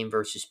lost a game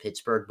versus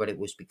Pittsburgh, but it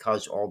was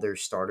because all their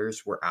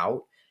starters were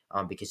out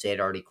because they had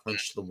already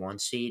clinched the one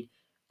seed.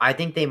 I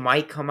think they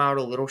might come out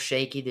a little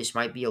shaky. This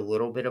might be a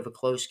little bit of a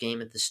close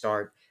game at the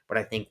start, but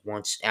I think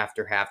once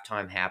after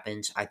halftime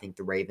happens, I think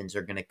the Ravens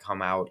are going to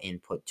come out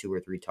and put two or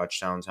three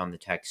touchdowns on the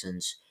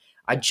Texans.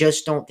 I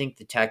just don't think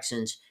the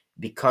Texans,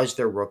 because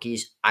they're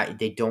rookies,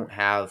 they don't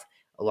have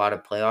a lot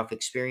of playoff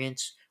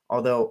experience.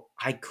 Although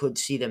I could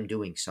see them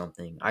doing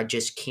something. I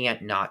just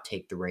can't not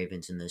take the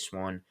Ravens in this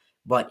one.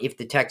 But if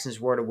the Texans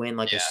were to win,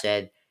 like I yeah.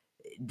 said,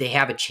 they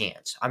have a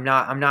chance. I'm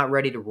not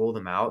ready to rule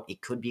them out.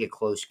 It could be a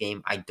close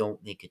game. I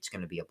don't think it's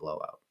going to be a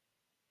blowout.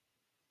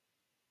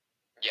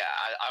 Yeah,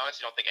 I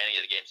honestly don't think any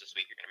of the games this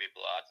week are going to be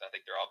blowouts. I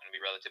think they're all going to be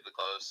relatively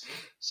close.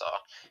 So,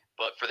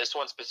 but for this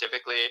one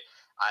specifically,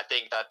 I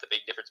think that the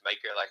big difference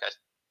maker, like I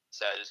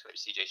said, is going to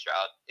be CJ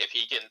Stroud. If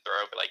he can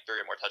throw for like three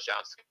or more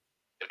touchdowns, it's going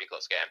to be a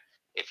close game.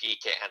 If he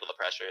can't handle the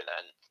pressure,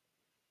 then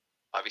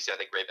obviously I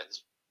think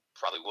Ravens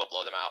probably will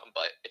blow them out.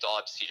 But it's all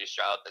up to CJ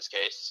Stroud in this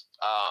case.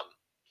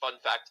 Fun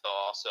fact though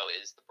also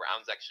is the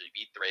Browns actually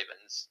beat the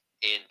Ravens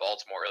in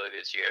Baltimore earlier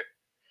this year,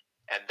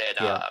 and then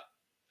Yeah.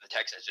 the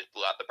Texans just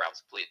blew out the Browns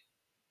completely.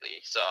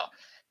 So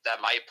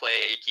that might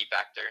play a key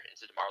factor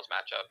into tomorrow's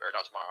matchup, or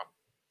not tomorrow,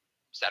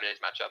 Saturday's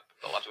matchup.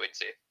 But we'll have to wait and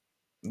see.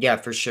 Yeah,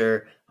 for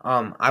sure.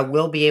 I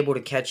will be able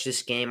to catch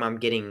this game.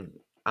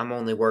 I'm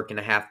only working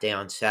a half day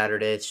on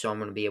Saturday, so I'm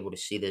going to be able to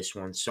see this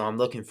one. So I'm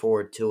looking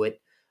forward to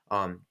it.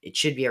 It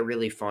should be a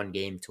really fun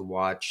game to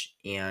watch,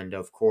 and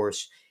of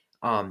course,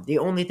 The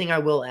only thing I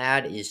will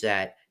add is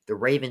that the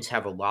Ravens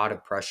have a lot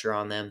of pressure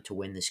on them to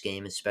win this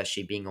game,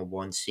 especially being a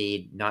one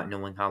seed, not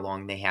knowing how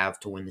long they have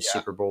to win the Yeah.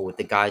 Super Bowl with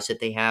the guys that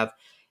they have.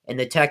 And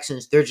the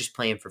Texans, they're just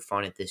playing for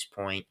fun at this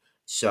point.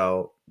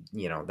 So,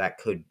 that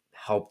could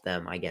help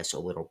them, I guess, a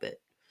little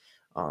bit.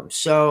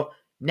 So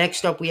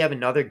next Mhm. up, we have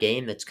another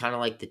game that's kind of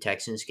like the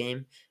Texans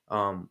game,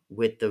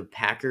 with the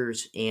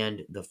Packers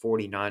and the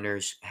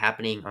 49ers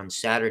happening on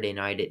Saturday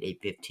night at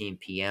 8:15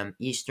 p.m.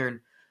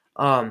 Eastern.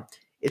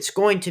 It's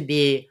going to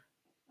be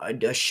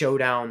a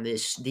showdown.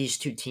 These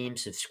two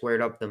teams have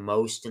squared up the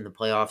most in the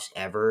playoffs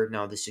ever.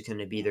 Now this is going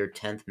to be their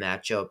 10th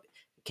matchup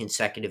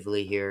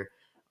consecutively here.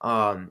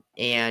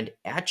 And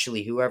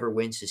actually, whoever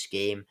wins this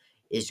game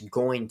is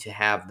going to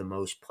have the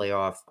most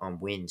playoff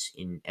wins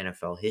in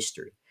NFL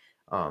history.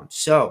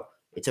 So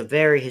it's a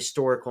very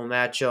historical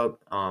matchup.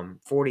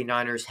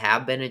 49ers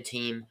have been a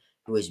team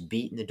who has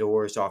beaten the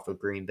doors off of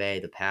Green Bay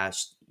the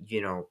past,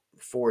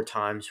 four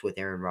times with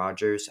Aaron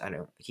Rodgers. I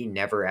know he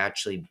never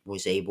actually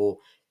was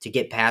able to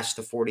get past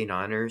the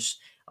 49ers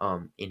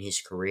in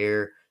his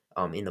career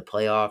in the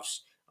playoffs.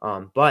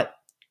 But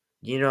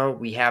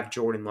we have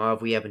Jordan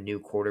Love. We have a new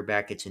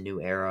quarterback. It's a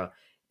new era.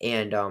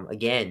 And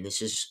again,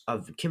 this is a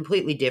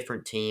completely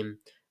different team.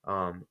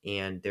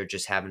 And they're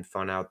just having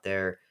fun out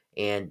there.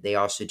 And they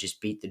also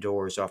just beat the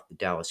doors off the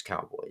Dallas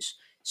Cowboys.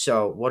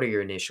 So, what are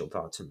your initial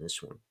thoughts on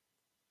this one?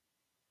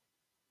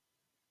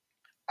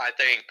 I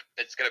think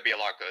it's going to be a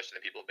lot closer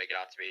than people make it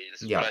out to be.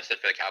 This is what Yeah. I said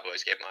for the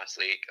Cowboys game last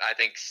week. I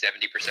think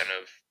 70%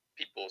 of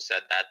people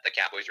said that the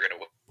Cowboys were going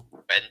to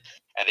win,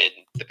 and then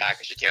the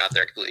Packers just came out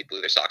there and completely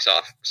blew their socks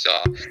off. So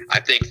I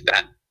think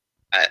that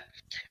uh,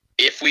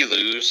 if we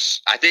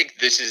lose, I think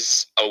this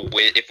is a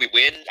win. If we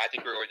win, I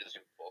think we're going to the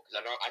Super Bowl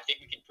because I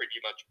think we can pretty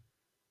much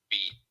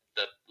beat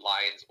the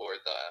Lions or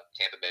the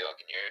Tampa Bay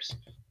Buccaneers.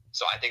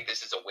 So I think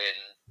this is a win.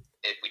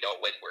 If we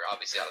don't win, we're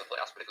obviously out of the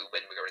playoffs. But if we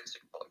win, we're going to the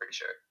Super Bowl. I'm pretty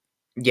sure.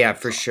 Yeah,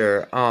 for So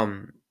sure.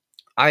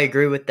 I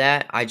agree with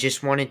that. I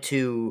just wanted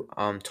to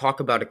talk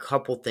about a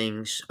couple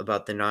things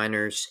about the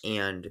Niners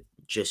and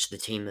just the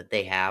team that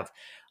they have.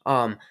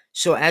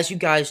 So as you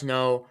guys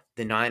know,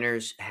 the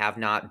Niners have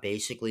not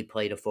basically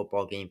played a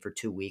football game for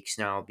 2 weeks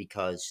now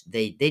because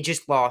they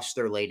just lost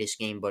their latest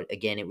game. But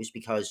again, it was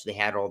because they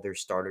had all their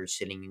starters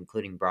sitting,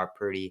 including Brock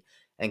Purdy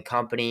and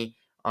company.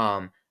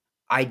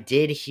 I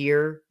did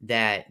hear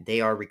that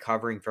they are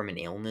recovering from an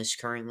illness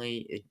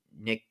currently.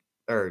 Nick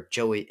or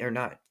Joey or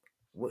not.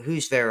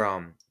 Who's their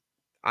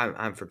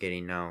I'm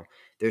forgetting now.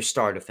 Their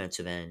star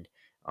defensive end.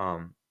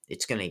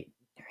 It's gonna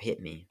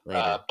hit me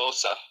later.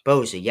 Bosa,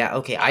 Boza, yeah,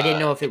 okay. I didn't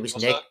know if it Nick was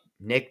Bosa.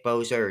 Nick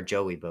Boza or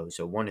Joey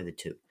Boza, one of the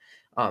two.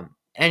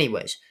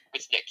 Anyways,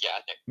 It's Nick, yeah,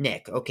 Nick.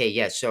 Nick. Okay,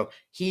 yes. So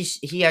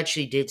he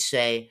actually did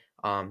say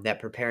that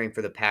preparing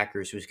for the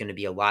Packers was going to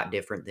be a lot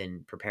different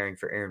than preparing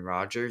for Aaron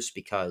Rodgers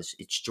because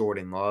it's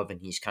Jordan Love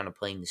and he's kind of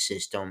playing the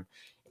system,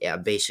 yeah,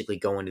 basically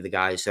going to the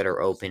guys that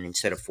are open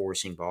instead of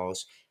forcing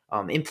balls,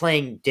 and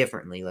playing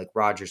differently. Like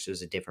Rodgers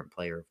was a different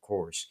player, of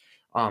course.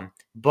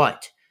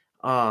 But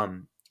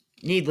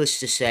needless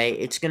to say,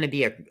 it's going to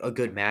be a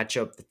good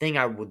matchup. The thing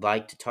I would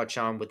like to touch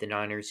on with the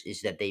Niners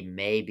is that they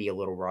may be a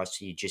little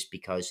rusty just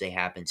because they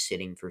have been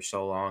sitting for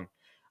so long,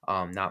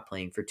 not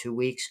playing for 2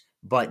 weeks.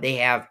 But they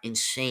have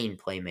insane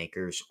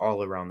playmakers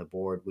all around the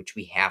board, which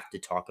we have to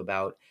talk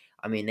about.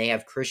 I mean, they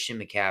have Christian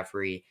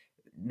McCaffrey,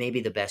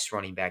 maybe the best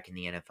running back in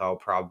the NFL,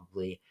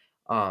 probably.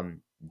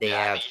 They Yeah,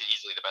 I have think he's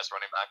easily the best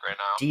running back right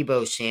now.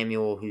 Debo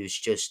Samuel, who's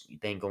just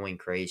been going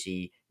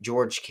crazy.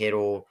 George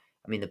Kittle.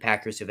 I mean, the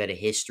Packers have had a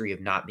history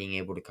of not being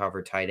able to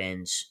cover tight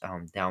ends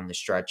down the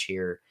stretch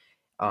here,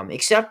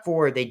 except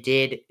for they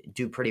did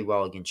do pretty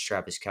well against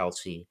Travis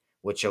Kelsey,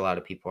 which a lot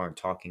of people aren't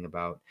talking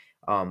about.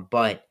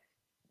 But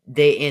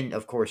and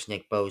of course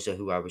Nick Bosa,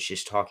 who I was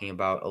just talking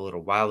about a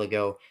little while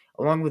ago,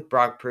 along with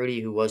Brock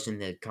Purdy, who was in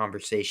the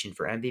conversation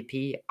for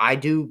MVP. I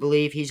do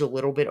believe he's a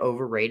little bit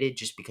overrated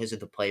just because of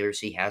the players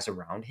he has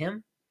around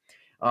him.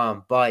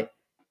 But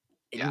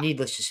Yeah,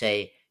 needless to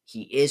say,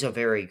 he is a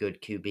very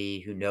good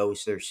QB who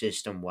knows their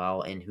system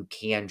well and who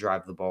can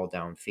drive the ball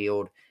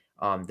downfield.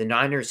 The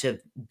Niners have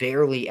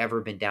barely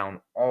ever been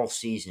down all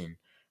season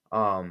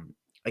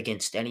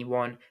against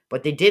anyone,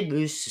 but they did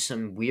lose to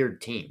some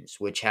weird teams,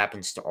 which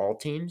happens to all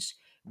teams.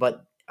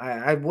 But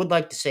I would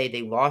like to say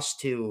they lost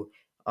to,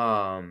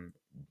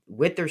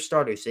 with their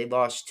starters, they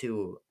lost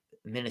to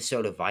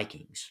Minnesota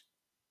Vikings.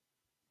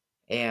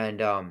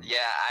 And yeah.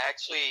 I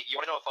actually, you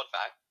want to know a fun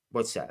fact?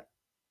 what's that?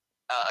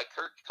 A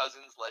Kirk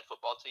Cousins led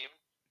football team,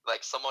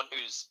 like someone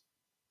who's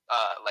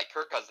like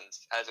Kirk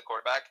Cousins as a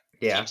quarterback,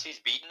 Yeah. teams he's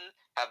beaten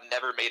have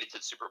never made it to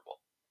the Super Bowl.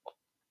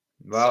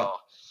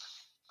 Well, So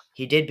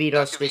he did beat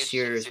that's us gonna be this interesting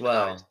year to as see if the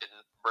Niners well. can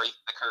break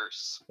the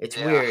curse. It's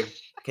Yeah, weird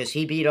because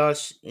he beat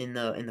us in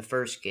the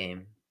first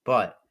game,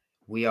 but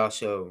we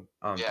also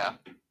yeah.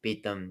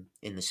 beat them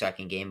in the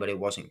second game. But it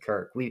wasn't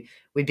Kirk. We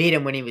beat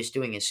him when he was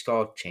doing his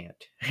skull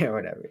chant or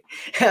whatever.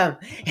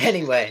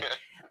 Anyway,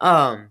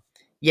 um,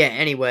 yeah.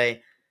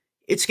 Anyway,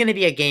 It's gonna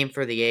be a game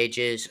for the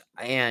ages,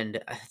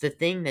 and the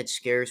thing that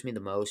scares me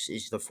the most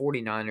is the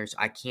 49ers.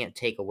 I can't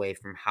take away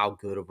from how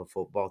good of a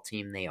football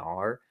team they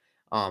are,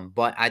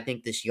 but I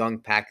think this young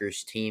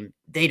Packers team,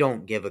 they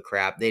don't give a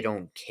crap. They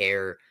don't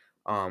care,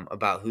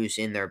 about who's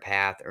in their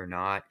path or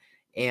not,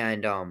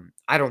 and,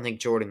 I don't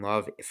think Jordan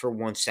Love, for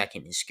 1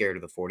 second, is scared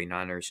of the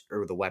 49ers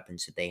or the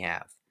weapons that they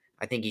have.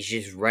 I think he's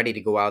just ready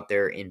to go out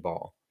there and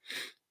ball. Yeah.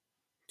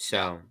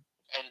 So,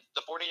 And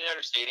the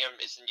 49ers stadium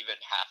isn't even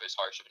half as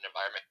harsh of an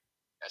environment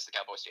as the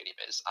Cowboy Stadium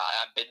is.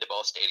 I've been to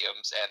both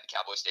stadiums, and the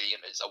Cowboy Stadium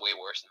is a way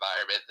worse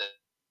environment than,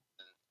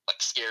 like,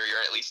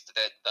 scarier at least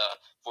than the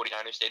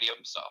 49ers Stadium.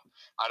 So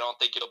I don't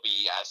think it'll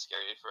be as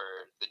scary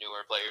for the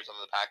newer players on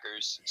the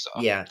Packers. So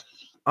yeah.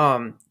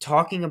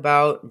 Talking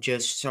about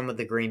just some of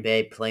the Green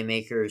Bay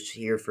playmakers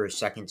here for a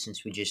second,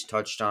 since we just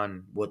touched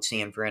on what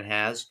San Fran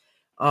has.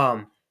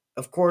 Um,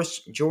 of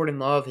course, Jordan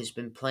Love has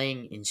been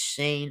playing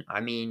insane.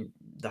 I mean,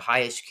 the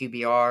highest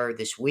QBR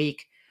this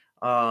week.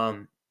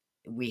 Um,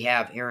 we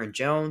have Aaron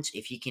Jones.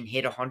 If he can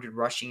hit 100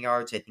 rushing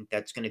yards, I think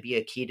that's going to be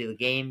a key to the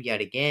game yet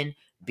again.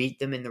 Beat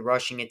them in the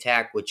rushing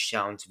attack, which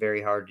sounds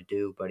very hard to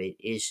do, but it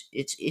is.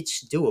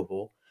 It's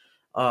doable.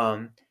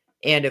 Um,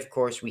 and of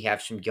course, we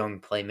have some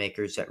young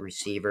playmakers at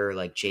receiver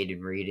like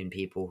Jaden Reed and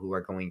people who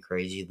are going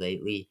crazy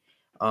lately.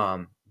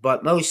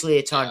 But mostly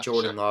it's on yeah, for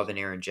Jordan sure. Love and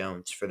Aaron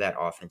Jones for that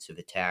offensive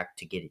attack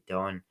to get it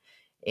done.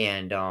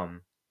 And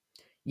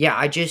yeah,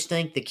 I just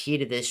think the key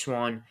to this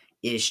one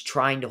is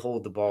trying to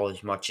hold the ball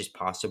as much as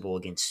possible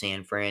against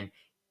San Fran.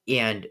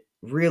 And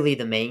really,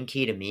 the main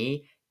key to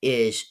me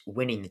is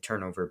winning the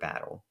turnover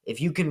battle. If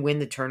you can win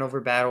the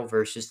turnover battle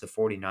versus the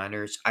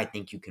 49ers, I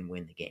think you can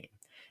win the game.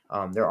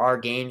 There are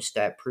games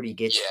that Purdy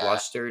gets Yeah,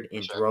 flustered for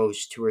and sure.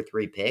 throws 2 or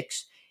 3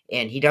 picks,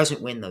 and he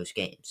doesn't win those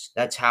games.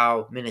 That's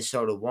how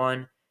Minnesota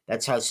won.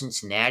 That's how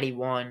Cincinnati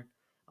won.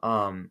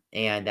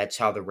 And that's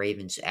how the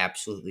Ravens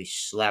absolutely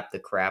slapped the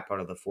crap out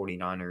of the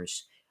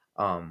 49ers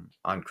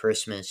on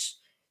Christmas.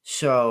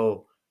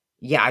 So,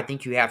 yeah, I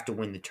think you have to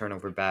win the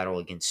turnover battle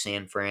against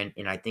San Fran.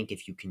 And I think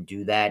if you can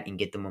do that and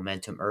get the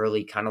momentum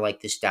early, kind of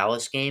like this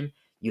Dallas game,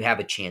 you have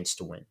a chance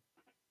to win.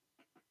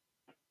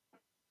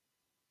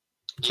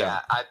 So,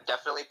 Yeah, I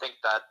definitely think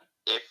that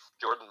if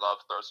Jordan Love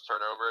throws a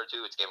turnover or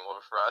two, it's game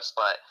over for us.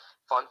 But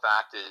fun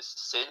fact is,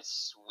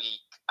 since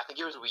I think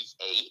it was week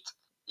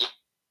 8.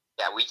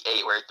 Yeah, week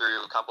 8, where he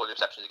threw a couple of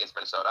interceptions against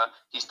Minnesota.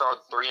 He's thrown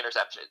 3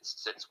 interceptions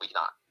since week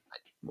 9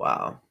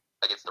 wow.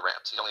 against the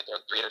Rams. He's only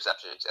thrown 3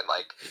 interceptions and,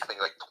 like, I think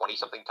like 20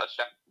 something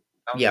touchdowns.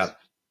 Yeah.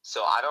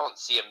 So I don't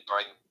see him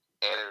throwing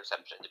an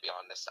interception, to be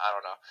honest. I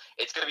don't know.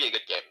 It's gonna be a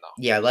good game though.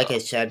 Yeah, So like I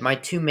said, my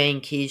two main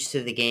keys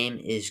to the game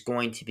is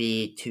going to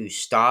be to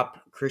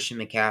stop Christian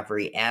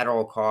McCaffrey at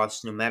all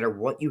costs, no matter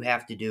what you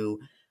have to do.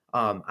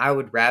 I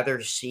would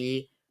rather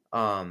see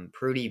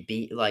Prudy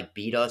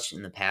beat us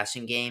in the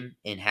passing game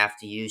and have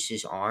to use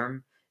his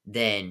arm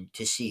than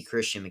to see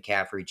Christian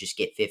McCaffrey just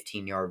get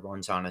 15-yard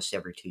runs on us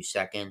every 2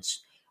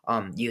 seconds.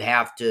 You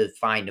have to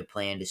find a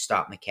plan to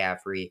stop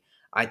McCaffrey.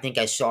 I think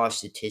I saw a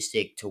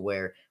statistic to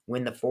where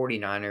when the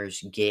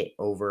 49ers get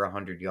over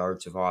 100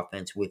 yards of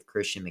offense with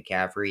Christian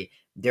McCaffrey,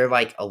 they're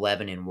like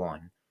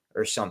 11-1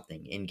 or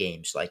something in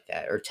games like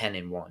that, or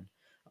 10-1.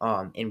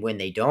 And when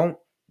they don't,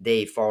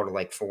 they fall to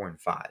like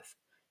 4-5.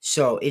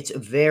 So it's a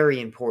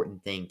very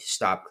important thing to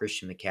stop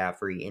Christian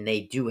McCaffrey. And they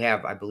do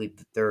have, I believe,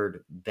 the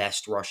third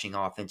best rushing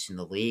offense in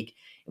the league.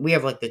 And we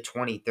have like the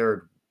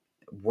 23rd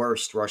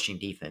worst rushing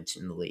defense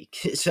in the league.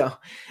 So,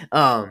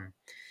 um,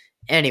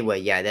 anyway,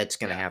 yeah, that's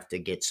gonna yeah, have to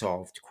get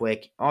solved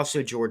quick.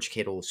 Also, George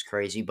Kittle is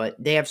crazy,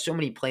 but they have so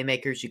many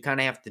playmakers. You kind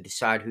of have to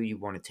decide who you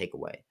want to take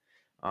away,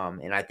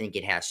 and I think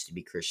it has to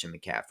be Christian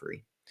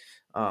McCaffrey.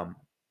 Um,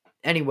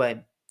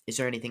 anyway, is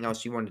there anything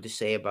else you wanted to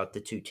say about the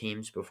two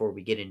teams before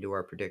we get into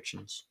our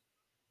predictions?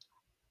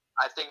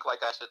 I think,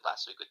 like I said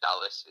last week with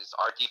Dallas, is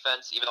our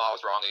defense. Even though I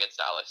was wrong against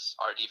Dallas,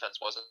 our defense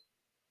wasn't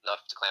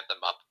enough to clamp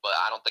them up. But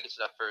I don't think it's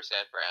enough for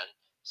San Fran.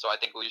 So I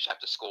think we just have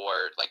to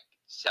score like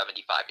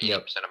 75, 80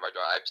 Yep, percent of our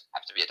drives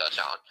have to be a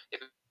touchdown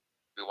if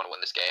we want to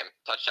win this game.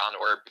 Touchdown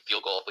or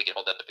field goal if we can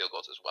hold them to field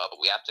goals as well.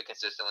 But we have to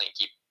consistently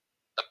keep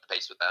up the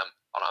pace with them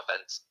on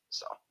offense.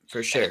 So,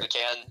 for and if we sure.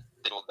 can,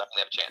 then we'll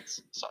definitely have a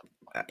chance. So,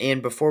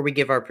 And before we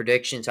give our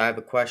predictions, I have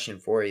a question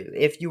for you.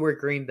 If you were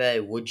Green Bay,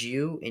 would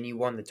you, and you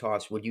won the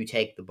toss, would you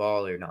take the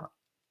ball or not?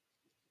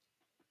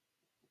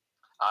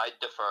 I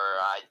defer.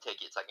 I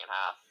take it second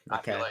half.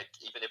 I feel Okay. like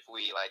even if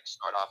we like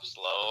start off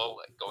slow,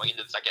 like going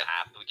into the second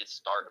half, we can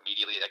start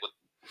immediately like with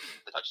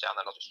the touchdown.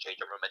 That'll just change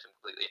our momentum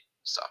completely.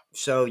 So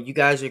So you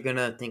guys are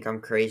gonna think I'm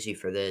crazy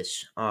for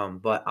this,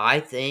 but I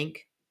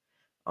think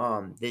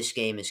this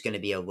game is going to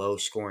be a low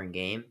scoring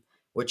game,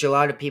 which a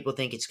lot of people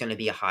think it's going to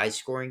be a high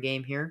scoring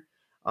game here.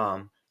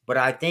 But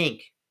I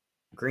think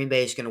Green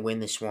Bay is going to win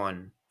this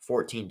one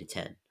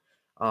 14-10.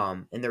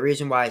 And the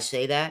reason why I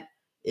say that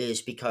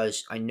is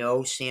because I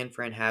know San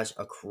Fran has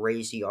a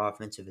crazy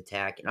offensive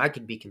attack, and I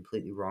could be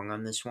completely wrong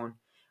on this one.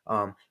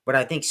 But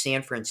I think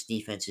San Fran's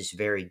defense is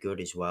very good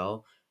as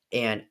well.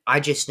 And I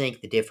just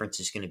think the difference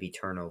is going to be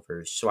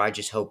turnovers. So I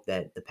just hope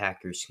that the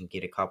Packers can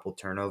get a couple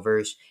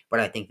turnovers, but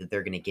I think that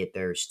they're going to get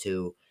theirs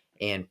too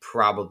and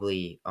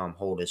probably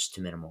hold us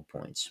to minimal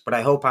points. But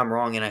I hope I'm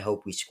wrong and I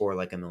hope we score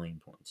like a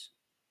million points.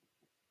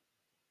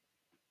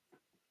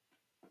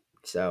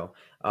 So,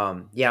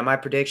 yeah, my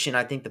prediction,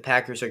 I think the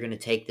Packers are going to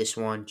take this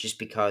one just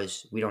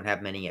because we don't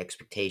have many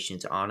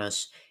expectations on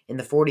us. And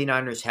the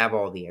 49ers have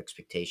all the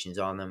expectations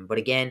on them. But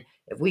again,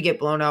 if we get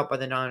blown out by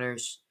the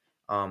Niners,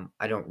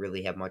 I don't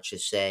really have much to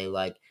say.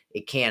 Like,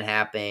 it can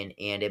happen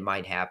and it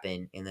might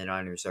happen. And the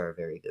Niners are a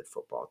very good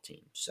football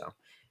team. So,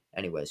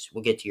 anyways,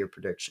 we'll get to your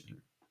prediction here.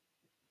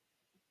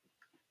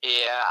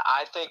 Yeah,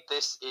 I think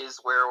this is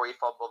where we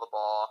fumble the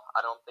ball.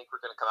 I don't think we're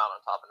going to come out on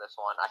top in this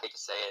one. I hate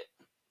to say it,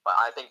 but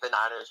I think the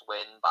Niners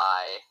win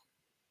by,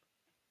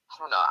 I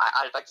don't know,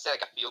 I'd like to say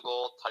like a field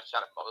goal,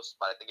 touchdown at most,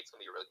 but I think it's going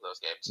to be a really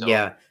close game. So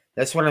Yeah,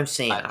 that's what I'm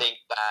saying. I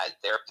think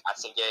that their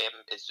passing game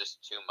is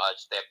just too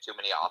much. They have too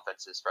many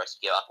offenses for us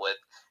to get up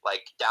with.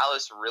 Like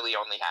Dallas really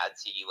only had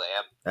CeeDee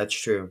Lamb, That's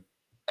true.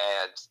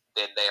 and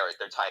then they're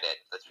tight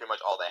end. That's pretty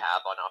much all they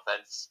have on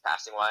offense,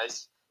 passing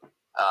wise.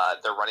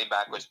 Their running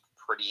back was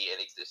pretty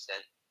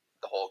inexistent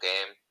the whole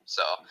game.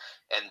 So,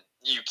 and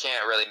you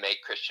can't really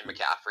make Christian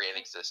McCaffrey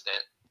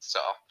inexistent. So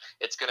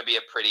it's gonna be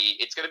a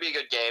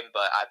good game,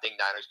 but I think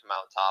Niners come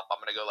out on top. I'm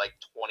gonna go like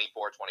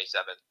 24-27.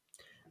 So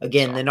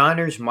Again, the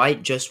Niners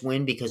might just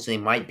win because they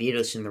might beat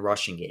us in the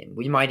rushing game.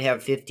 We might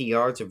have 50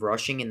 yards of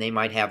rushing and they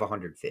might have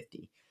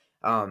 150.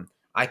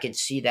 I could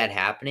see that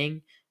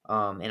happening,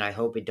 and I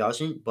hope it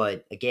doesn't.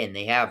 But again,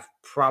 they have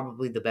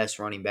probably the best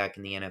running back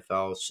in the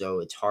NFL, so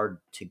it's hard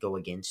to go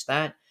against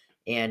that.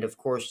 And of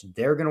course,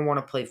 they're going to want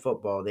to play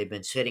football. They've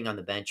been sitting on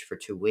the bench for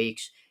 2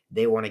 weeks.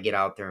 They want to get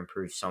out there and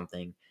prove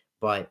something.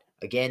 But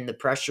again, the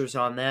pressure's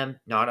on them,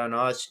 not on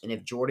us. And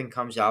if Jordan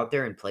comes out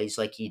there and plays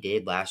like he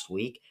did last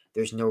week,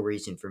 there's no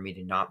reason for me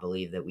to not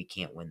believe that we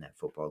can't win that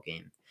football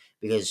game.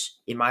 Because,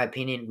 in my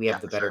opinion, we yeah,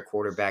 have the for better sure.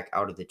 quarterback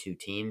out of the two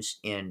teams,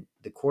 and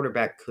the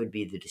quarterback could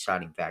be the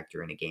deciding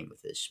factor in a game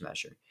with this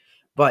measure.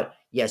 But,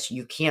 yes,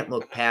 you can't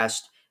look Mhm.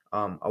 past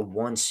a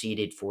one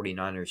seeded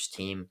 49ers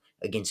team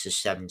against a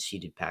seven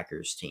seeded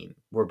Packers team.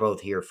 We're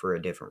both here for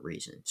a different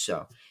reason.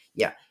 So,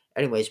 yeah.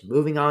 Anyways,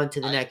 moving on to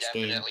the I next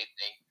game. definitely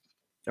think.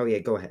 Oh, yeah,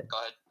 go ahead. Go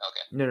ahead.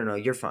 Okay. No, no, no,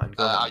 you're fine.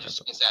 Go ahead, I my was just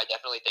bad. gonna say, I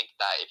definitely think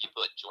that if you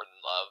put Jordan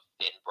Love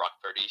in Brock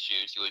Purdy's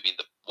shoes, he would be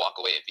the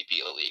walkaway MVP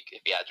of the league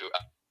if he had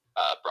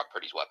Brock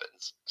Purdy's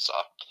weapons. So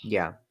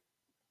Yeah.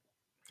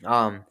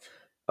 Um,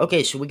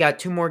 Okay, so we got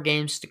two more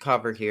games to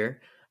cover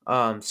here.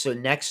 So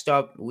next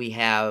up we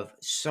have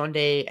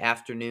Sunday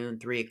afternoon,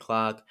 3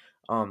 o'clock.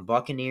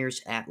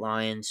 Buccaneers at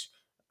Lions.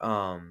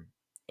 Um,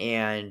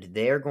 and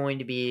they're going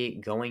to be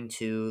going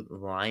to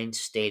Lions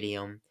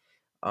Stadium.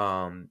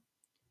 Um,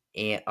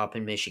 and up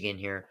in Michigan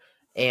here.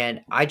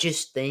 And I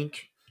just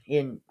think,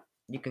 and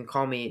you can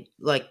call me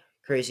like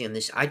crazy on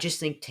this. I just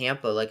think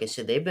Tampa, like I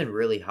said, they've been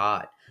really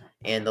hot.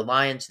 And the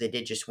Lions, they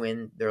did just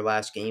win their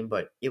last game,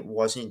 but it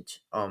wasn't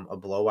a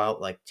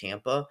blowout like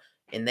Tampa.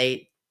 And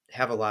they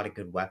have a lot of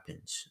good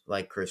weapons,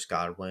 like Chris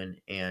Godwin,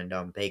 and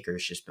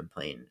Baker's just been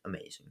playing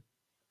amazing.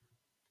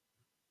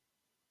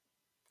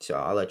 So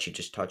I'll let you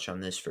just touch on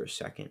this for a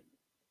second.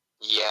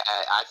 yeah,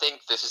 I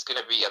think this is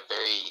gonna be a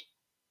very.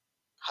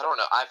 I don't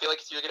know. I feel like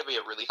it's either gonna be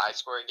a really high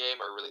scoring game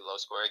or a really low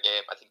scoring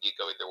game. I think you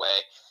go either way.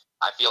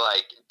 I feel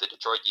like the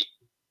Detroit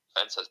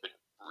defense has been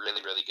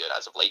really, really good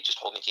as of late, just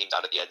holding teams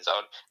out of the end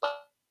zone.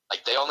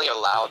 Like they only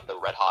allowed the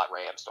red hot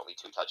Rams to only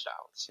 2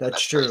 touchdowns, and That's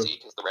that's true. crazy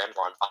because the Rams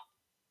were on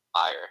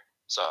fire.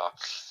 So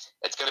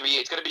it's gonna be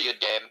a good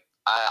game.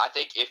 I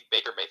think if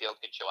Baker Mayfield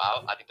can chill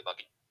out, I think the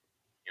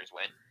Buccaneers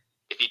win.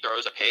 If he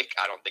throws a pick,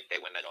 I don't think they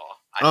win at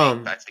all. I think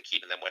Um, that's the key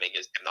to them winning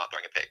is him not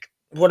throwing a pick.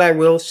 What I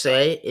will So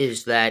say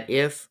is that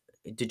if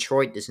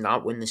Detroit does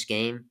not win this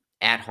game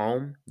at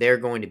home, they're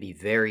going to be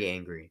very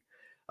angry,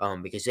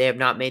 because they have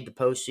not made the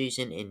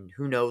postseason in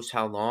who knows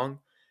how long,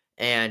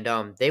 and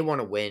they want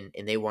to win,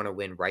 and they want to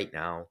win right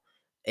now.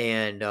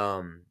 And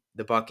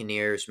the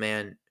Buccaneers,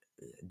 man,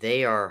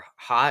 they are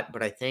hot,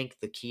 but I think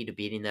the key to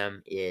beating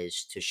them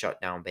is to shut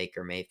down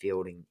Baker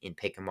Mayfield and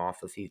pick him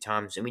off a few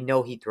times. And we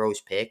know he throws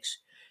picks,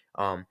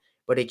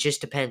 but it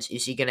just depends.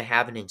 Is he going to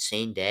have an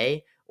insane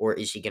day? Or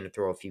is he going to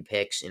throw a few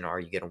picks and are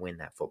you going to win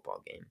that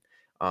football game?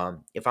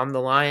 If I'm the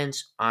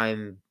Lions,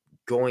 I'm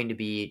going to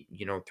be,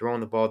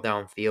 throwing the ball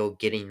downfield,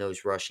 getting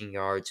those rushing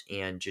yards,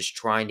 and just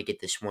trying to get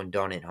this one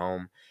done at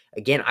home.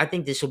 Again, I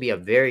think this will be a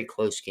very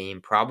close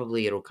game.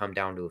 Probably it'll come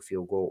down to a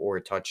field goal or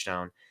a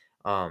touchdown.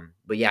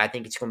 But yeah, I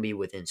think it's going to be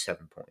within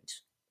 7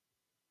 points.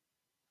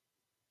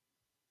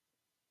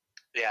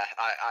 yeah,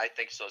 I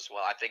think so as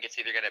well. I think it's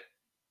either gonna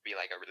be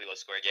like a really low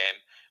scoring game,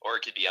 or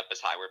it could be up as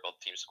high where both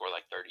teams score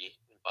like 30.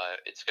 But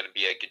it's gonna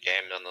be a good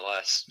game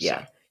nonetheless. So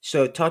Yeah.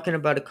 So talking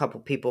about a couple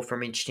people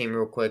from each team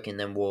real quick, and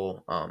then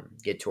we'll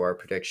get to our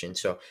prediction.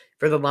 So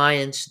for the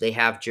Lions, they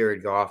have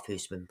Jared Goff,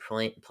 who's been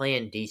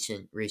playing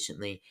decent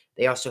recently.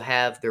 They also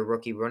have their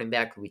rookie running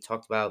back, who we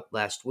talked about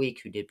last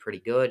week, who did pretty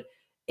good.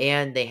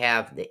 And they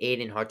have the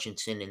Aiden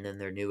Hutchinson, and then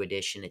their new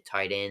addition at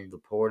tight end,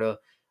 Laporta.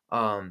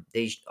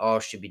 All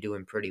should be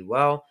doing pretty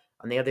well.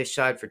 On the other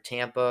side for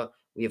Tampa,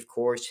 we of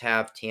course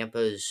have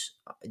Tampa's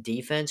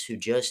defense, who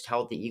just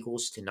held the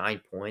Eagles to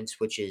 9 points,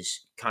 which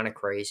is kind of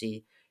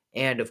crazy.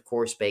 And of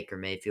course, Baker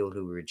Mayfield,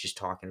 who we were just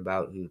talking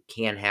about, who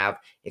can have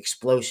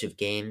explosive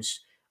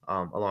games,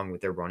 along with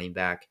their running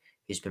back,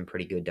 who's been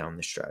pretty good down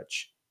the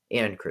stretch,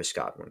 and Chris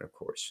Godwin, of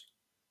course.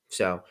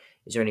 So,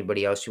 is there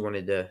anybody else you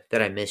wanted to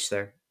that I missed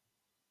there?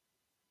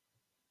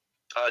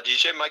 Did you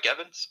say Mike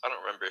Evans? I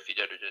don't remember if you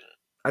did or didn't.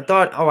 I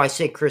thought, oh, I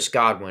said Chris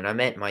Godwin. I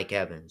meant Mike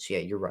Evans. Yeah,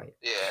 you're right.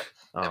 Yeah,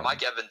 and Um,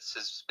 Mike Evans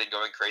has been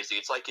going crazy.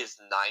 It's like his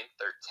ninth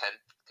or 10th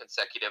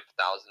consecutive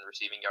 1,000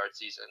 receiving yard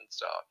season.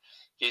 So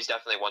he's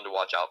definitely one to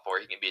watch out for.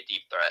 He can be a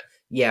deep threat.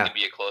 He yeah, can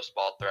be a close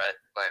ball threat,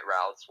 plant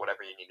routes,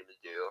 whatever you need him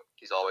to do.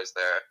 He's always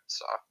there.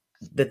 So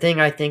the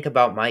thing I think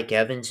about Mike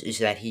Evans is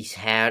that he's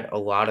had a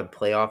lot of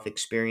playoff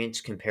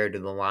experience compared to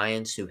the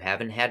Lions, who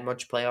haven't had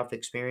much playoff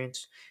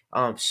experience.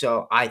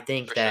 So I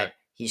think for sure. that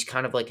he's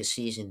kind of like a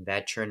seasoned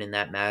veteran in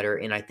that matter,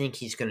 and I think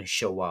he's going to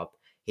show up.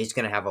 He's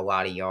going to have a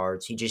lot of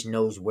yards. He just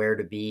knows where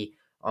to be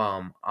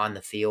on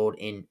the field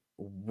and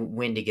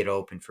when to get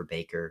open for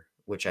Baker,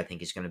 which I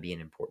think is going to be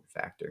an important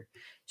factor.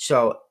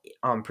 So,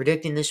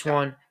 predicting this Yeah.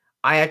 one,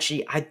 I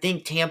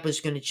think Tampa's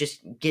going to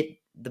just get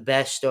the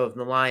best of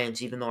the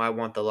Lions, even though I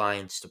want the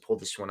Lions to pull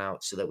this one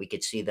out so that we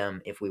could see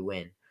them if we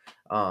win.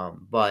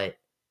 But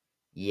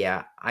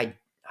yeah, I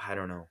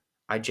don't know.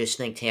 I just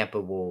think Tampa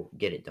will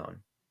get it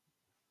done.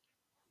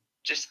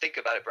 Just think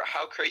about it, bro.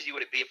 How crazy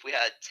would it be if we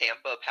had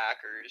Tampa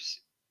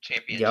Packers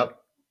championship,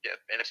 Yep.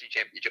 NFC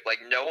championship? Like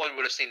no one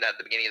would have seen that at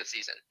the beginning of the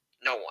season.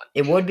 No one.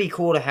 It would be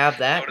cool to have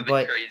That would that, have been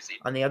but crazy.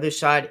 on the other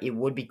side, it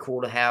would be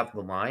cool to have the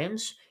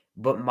Lions.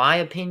 But my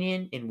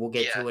opinion, and we'll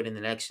get Yeah. to it in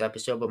the next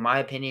episode, but my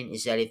opinion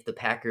is that if the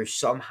Packers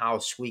somehow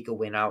squeak a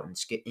win out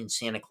in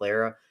Santa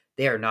Clara,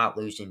 they are not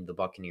losing to the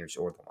Buccaneers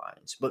or the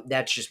Lions. But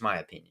that's just my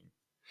opinion.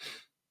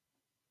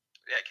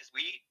 Yeah, because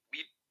we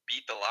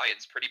beat the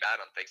Lions pretty bad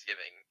on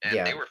Thanksgiving, and they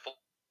Yeah. were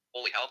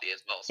fully healthy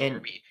as well. So were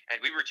And we, and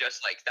we were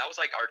just like that was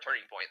like our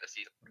turning point in the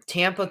season.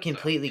 Tampa So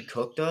completely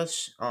cooked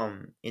us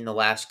in the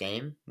last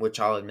game, which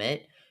I'll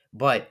admit,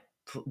 but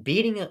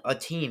beating a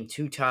team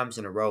 2 times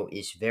in a row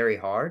is very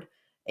hard,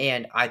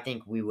 and I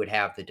think we would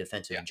have the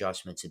defensive yeah,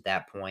 adjustments at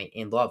that point,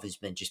 and Love has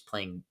been just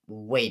playing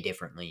way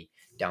differently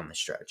down the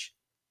stretch.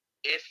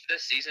 if the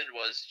season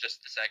was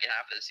just the second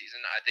half of the season,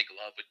 I think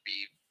Love would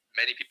be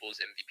many people's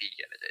MVP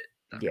candidate.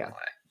 Not Yeah. gonna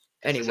lie,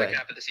 because the second Anyway,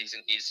 half of the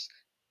season he's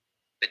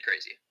been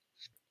crazy.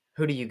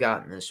 who do you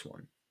got in this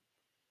one?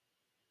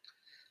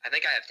 I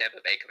think I have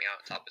Tampa Bay coming out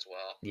on top as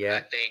well. I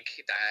Yeah. think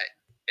that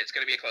it's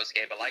going to be a close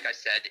game, but like I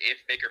said, if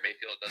Baker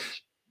Mayfield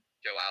doesn't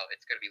show out,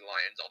 it's going to be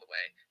Lions all the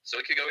way. So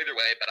it could go either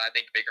way, but I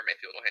think Baker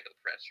Mayfield will handle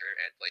the pressure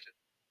and play just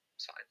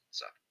fine.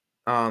 So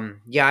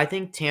Yeah, I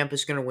think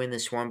Tampa's gonna win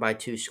this one by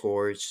 2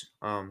 scores.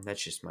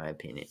 That's just my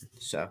opinion.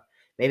 So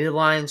maybe the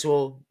Lions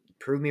will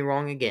prove me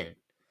wrong again.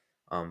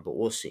 But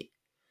we'll see.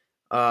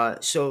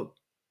 So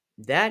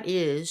that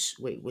is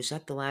was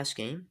that the last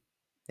game?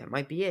 That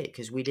might be it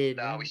because we did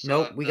now we one. still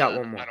Nope, have we got the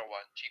one more. final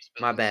one, Chiefs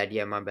My Bills. bad.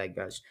 Yeah, my bad,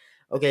 guys.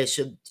 Okay,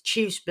 so the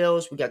Chiefs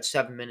Bills. We got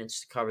 7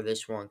 minutes to cover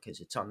this one because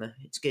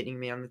it's getting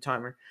me on the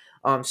timer.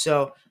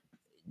 So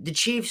the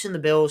Chiefs and the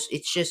Bills.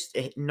 It's just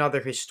another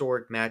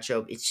historic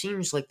matchup. It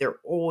seems like they're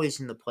always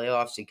in the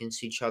playoffs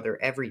against each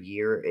other every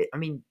year. I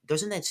mean,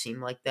 doesn't that seem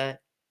like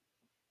that?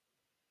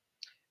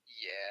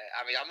 Yeah,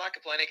 I mean, I'm not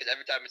complaining because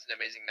every time it's an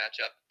amazing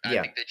matchup. I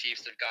Yeah. think the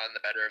Chiefs have gotten the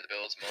better of the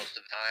Bills most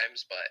of the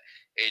times, but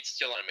it's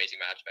still an amazing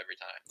matchup every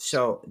time.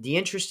 So So the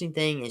interesting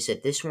thing is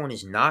that this one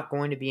is not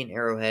going to be in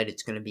Arrowhead.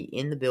 It's going to be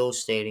in the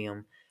Bills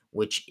Stadium,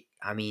 which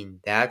I mean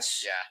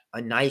that's yeah,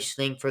 a nice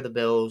thing for the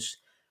Bills.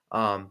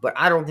 But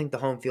I don't think the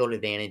home field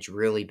advantage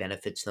really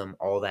benefits them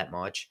all that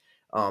much.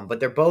 But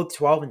they're both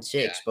 12 and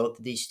yeah, 6. Both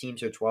of these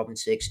teams are 12 and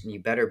 6, and you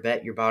better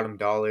bet your bottom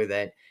dollar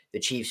that the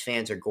Chiefs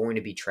fans are going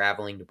to be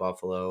traveling to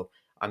Buffalo.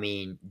 I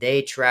mean,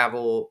 they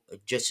travel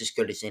just as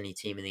good as any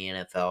team in the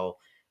NFL.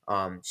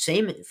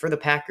 Same for the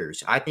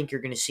Packers. I think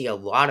you're going to see a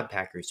lot of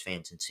Packers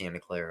fans in Santa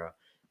Clara.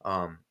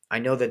 I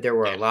know that there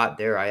were a yeah. lot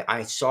there.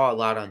 I saw a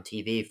lot on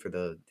TV for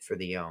the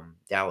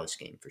Dallas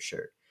game for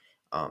sure.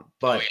 Oh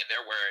But yeah,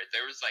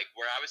 there was like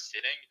where I was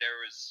sitting, there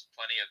was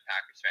plenty of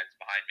Packers fans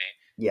behind me.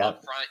 yeah,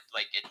 Up front,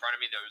 like in front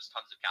of me, there was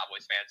tons of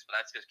Cowboys fans, but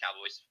that's because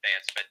Cowboys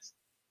fans spent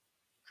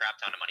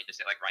crap ton of money to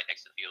sit like right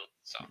next to the field.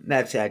 So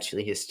that's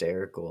actually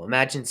hysterical.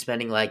 Imagine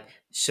spending like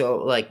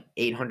 $800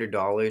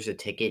 a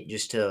ticket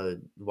just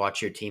to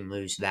watch your team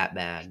lose that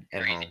bad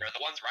at crazy, home. bro.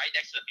 The ones right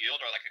next to the field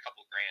are like a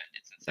couple grand.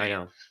 It's I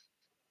insane.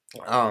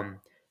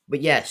 know. But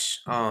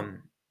yes,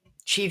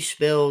 Chiefs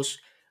Bills.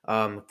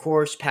 Of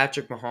course,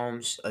 Patrick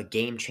Mahomes, a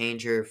game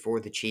changer for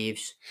the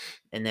Chiefs,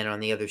 and then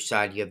on the other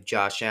side you have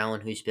Josh Allen,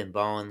 who's been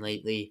balling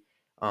lately.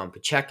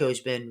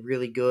 Pacheco's been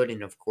really good,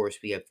 and of course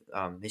we have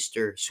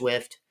Mr.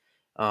 Swift,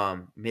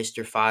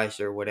 Mr.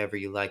 Pfizer, whatever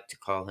you like to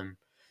call him,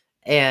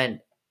 and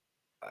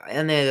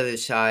on the other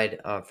side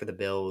for the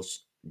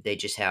Bills, they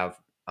just have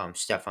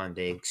Stephon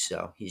Diggs,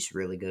 so he's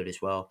really good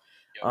as well.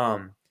 Yep.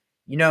 Um,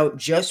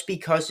 Just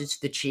because it's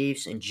the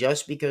Chiefs and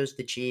just because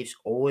the Chiefs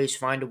always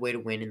find a way to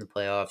win in the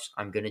playoffs,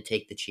 I'm going to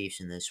take the Chiefs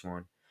in this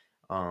one.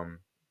 Um,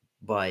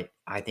 but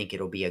I think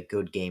it'll be a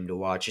good game to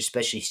watch,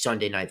 especially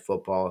Sunday night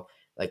football.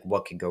 Like,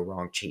 what could go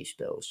wrong? Chiefs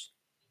Bills.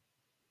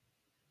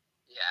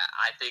 Yeah,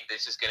 I think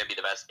this is going to be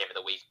the best game of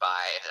the week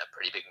by a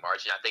pretty big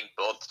margin. I think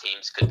both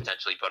teams could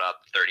potentially put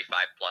up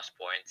 35 plus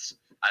points.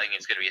 I think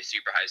it's going to be a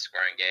super high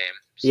scoring game.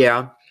 So,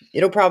 Yeah,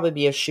 it'll probably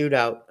be a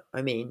shootout.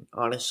 I mean,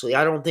 honestly,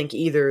 I don't think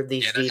either of yeah,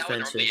 these that's how it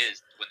normally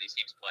defenses. is when these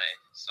teams play.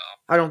 So,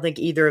 I don't think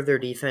either of their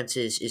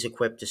defenses is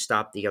equipped to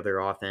stop the other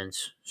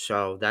offense.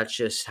 So that's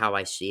just how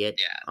I see it.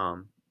 yeah,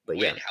 But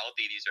when yeah,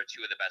 healthy, these are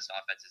two of the best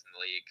offenses in the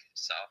league.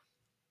 So,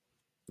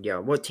 yeah.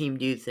 What team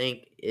do you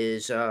think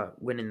is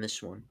winning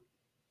this one?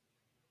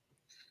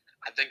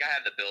 I think I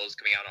have the Bills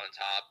coming out on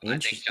top. I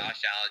think Interesting. Josh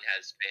Allen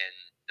has been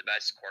the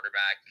best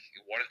quarterback,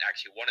 one of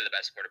the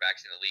best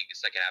quarterbacks in the league the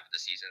second half of the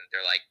season.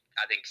 They're like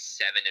I think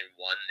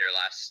 7-1 their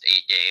last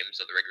 8 games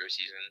of the regular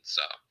season.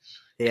 So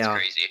it's Yeah,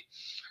 crazy.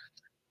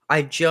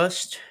 I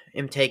just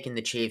am taking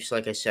the Chiefs,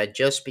 like I said,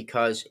 just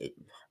because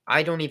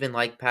I don't even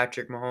like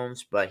Patrick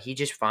Mahomes, but he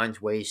just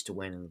finds ways to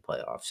win in the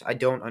playoffs. I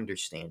don't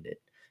understand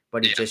it,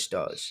 but he Yeah. just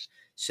does.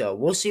 So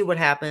we'll see what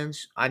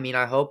happens. I mean,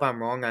 I hope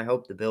I'm wrong. I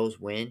hope the Bills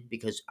win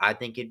because I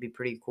think it'd be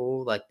pretty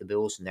cool. Like the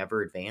Bills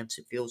never advance,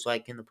 it feels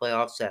like, in the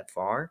playoffs that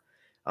far.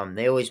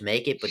 They always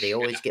make it, but they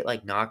always Yeah. get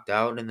like knocked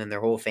out, and then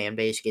their whole fan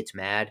base gets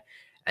mad,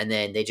 and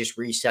then they just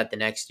reset the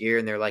next year,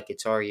 and they're like,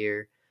 "It's our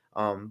year."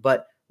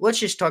 But let's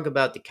just talk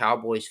about the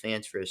Cowboys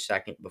fans for a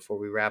second before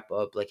we wrap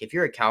up. Like, if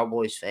you're a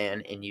Cowboys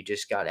fan and you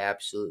just got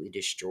absolutely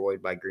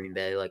destroyed by Green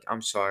Bay, like,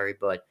 I'm sorry,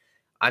 but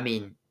I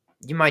mean,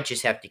 you might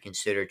just have to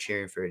consider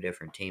cheering for a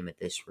different team at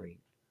this rate.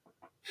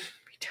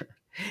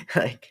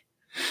 Like,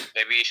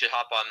 Maybe you should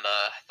hop on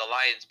the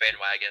Lions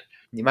bandwagon.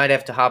 you might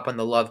have to hop on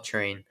the love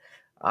train.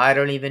 I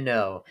don't even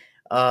know.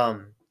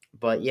 Um,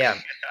 but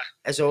yeah,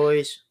 as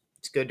always,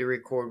 it's good to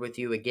record with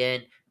you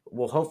again.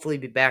 We'll hopefully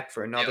be back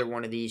for Yep. another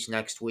one of these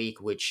next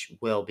week, which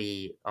will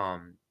be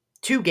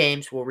two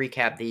games. We'll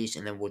recap these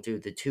and then we'll do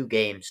the two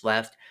games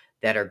left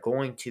that are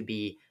going to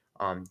be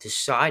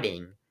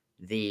deciding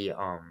the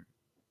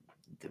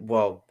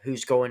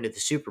who's going to the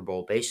Super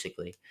Bowl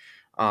basically.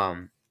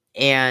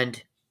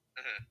 And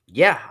Hmm.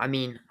 yeah, I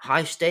mean,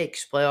 high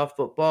stakes playoff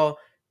football,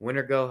 win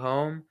or go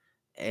home,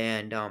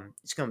 and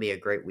it's gonna be a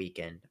great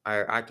weekend.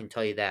 I can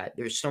tell you that.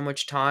 There's so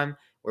much time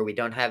where we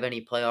don't have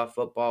any playoff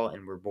football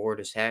and we're bored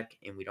as heck,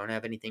 and we don't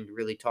have anything to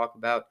really talk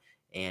about.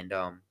 And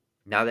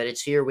now that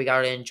it's here, we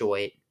gotta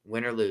enjoy it,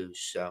 win or lose.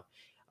 So,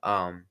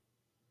 um,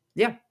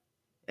 yeah.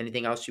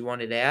 Anything else you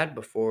wanted to add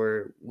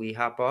before we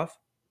hop off?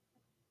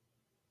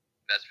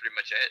 That's pretty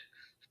much it.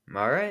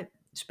 All right.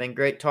 It's been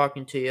great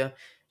talking to you.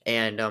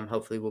 And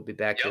hopefully we'll be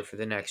back here Yep. for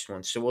the next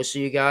one. So we'll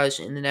see you guys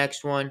in the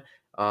next one.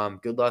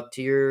 Good luck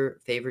to your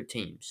favorite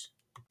teams.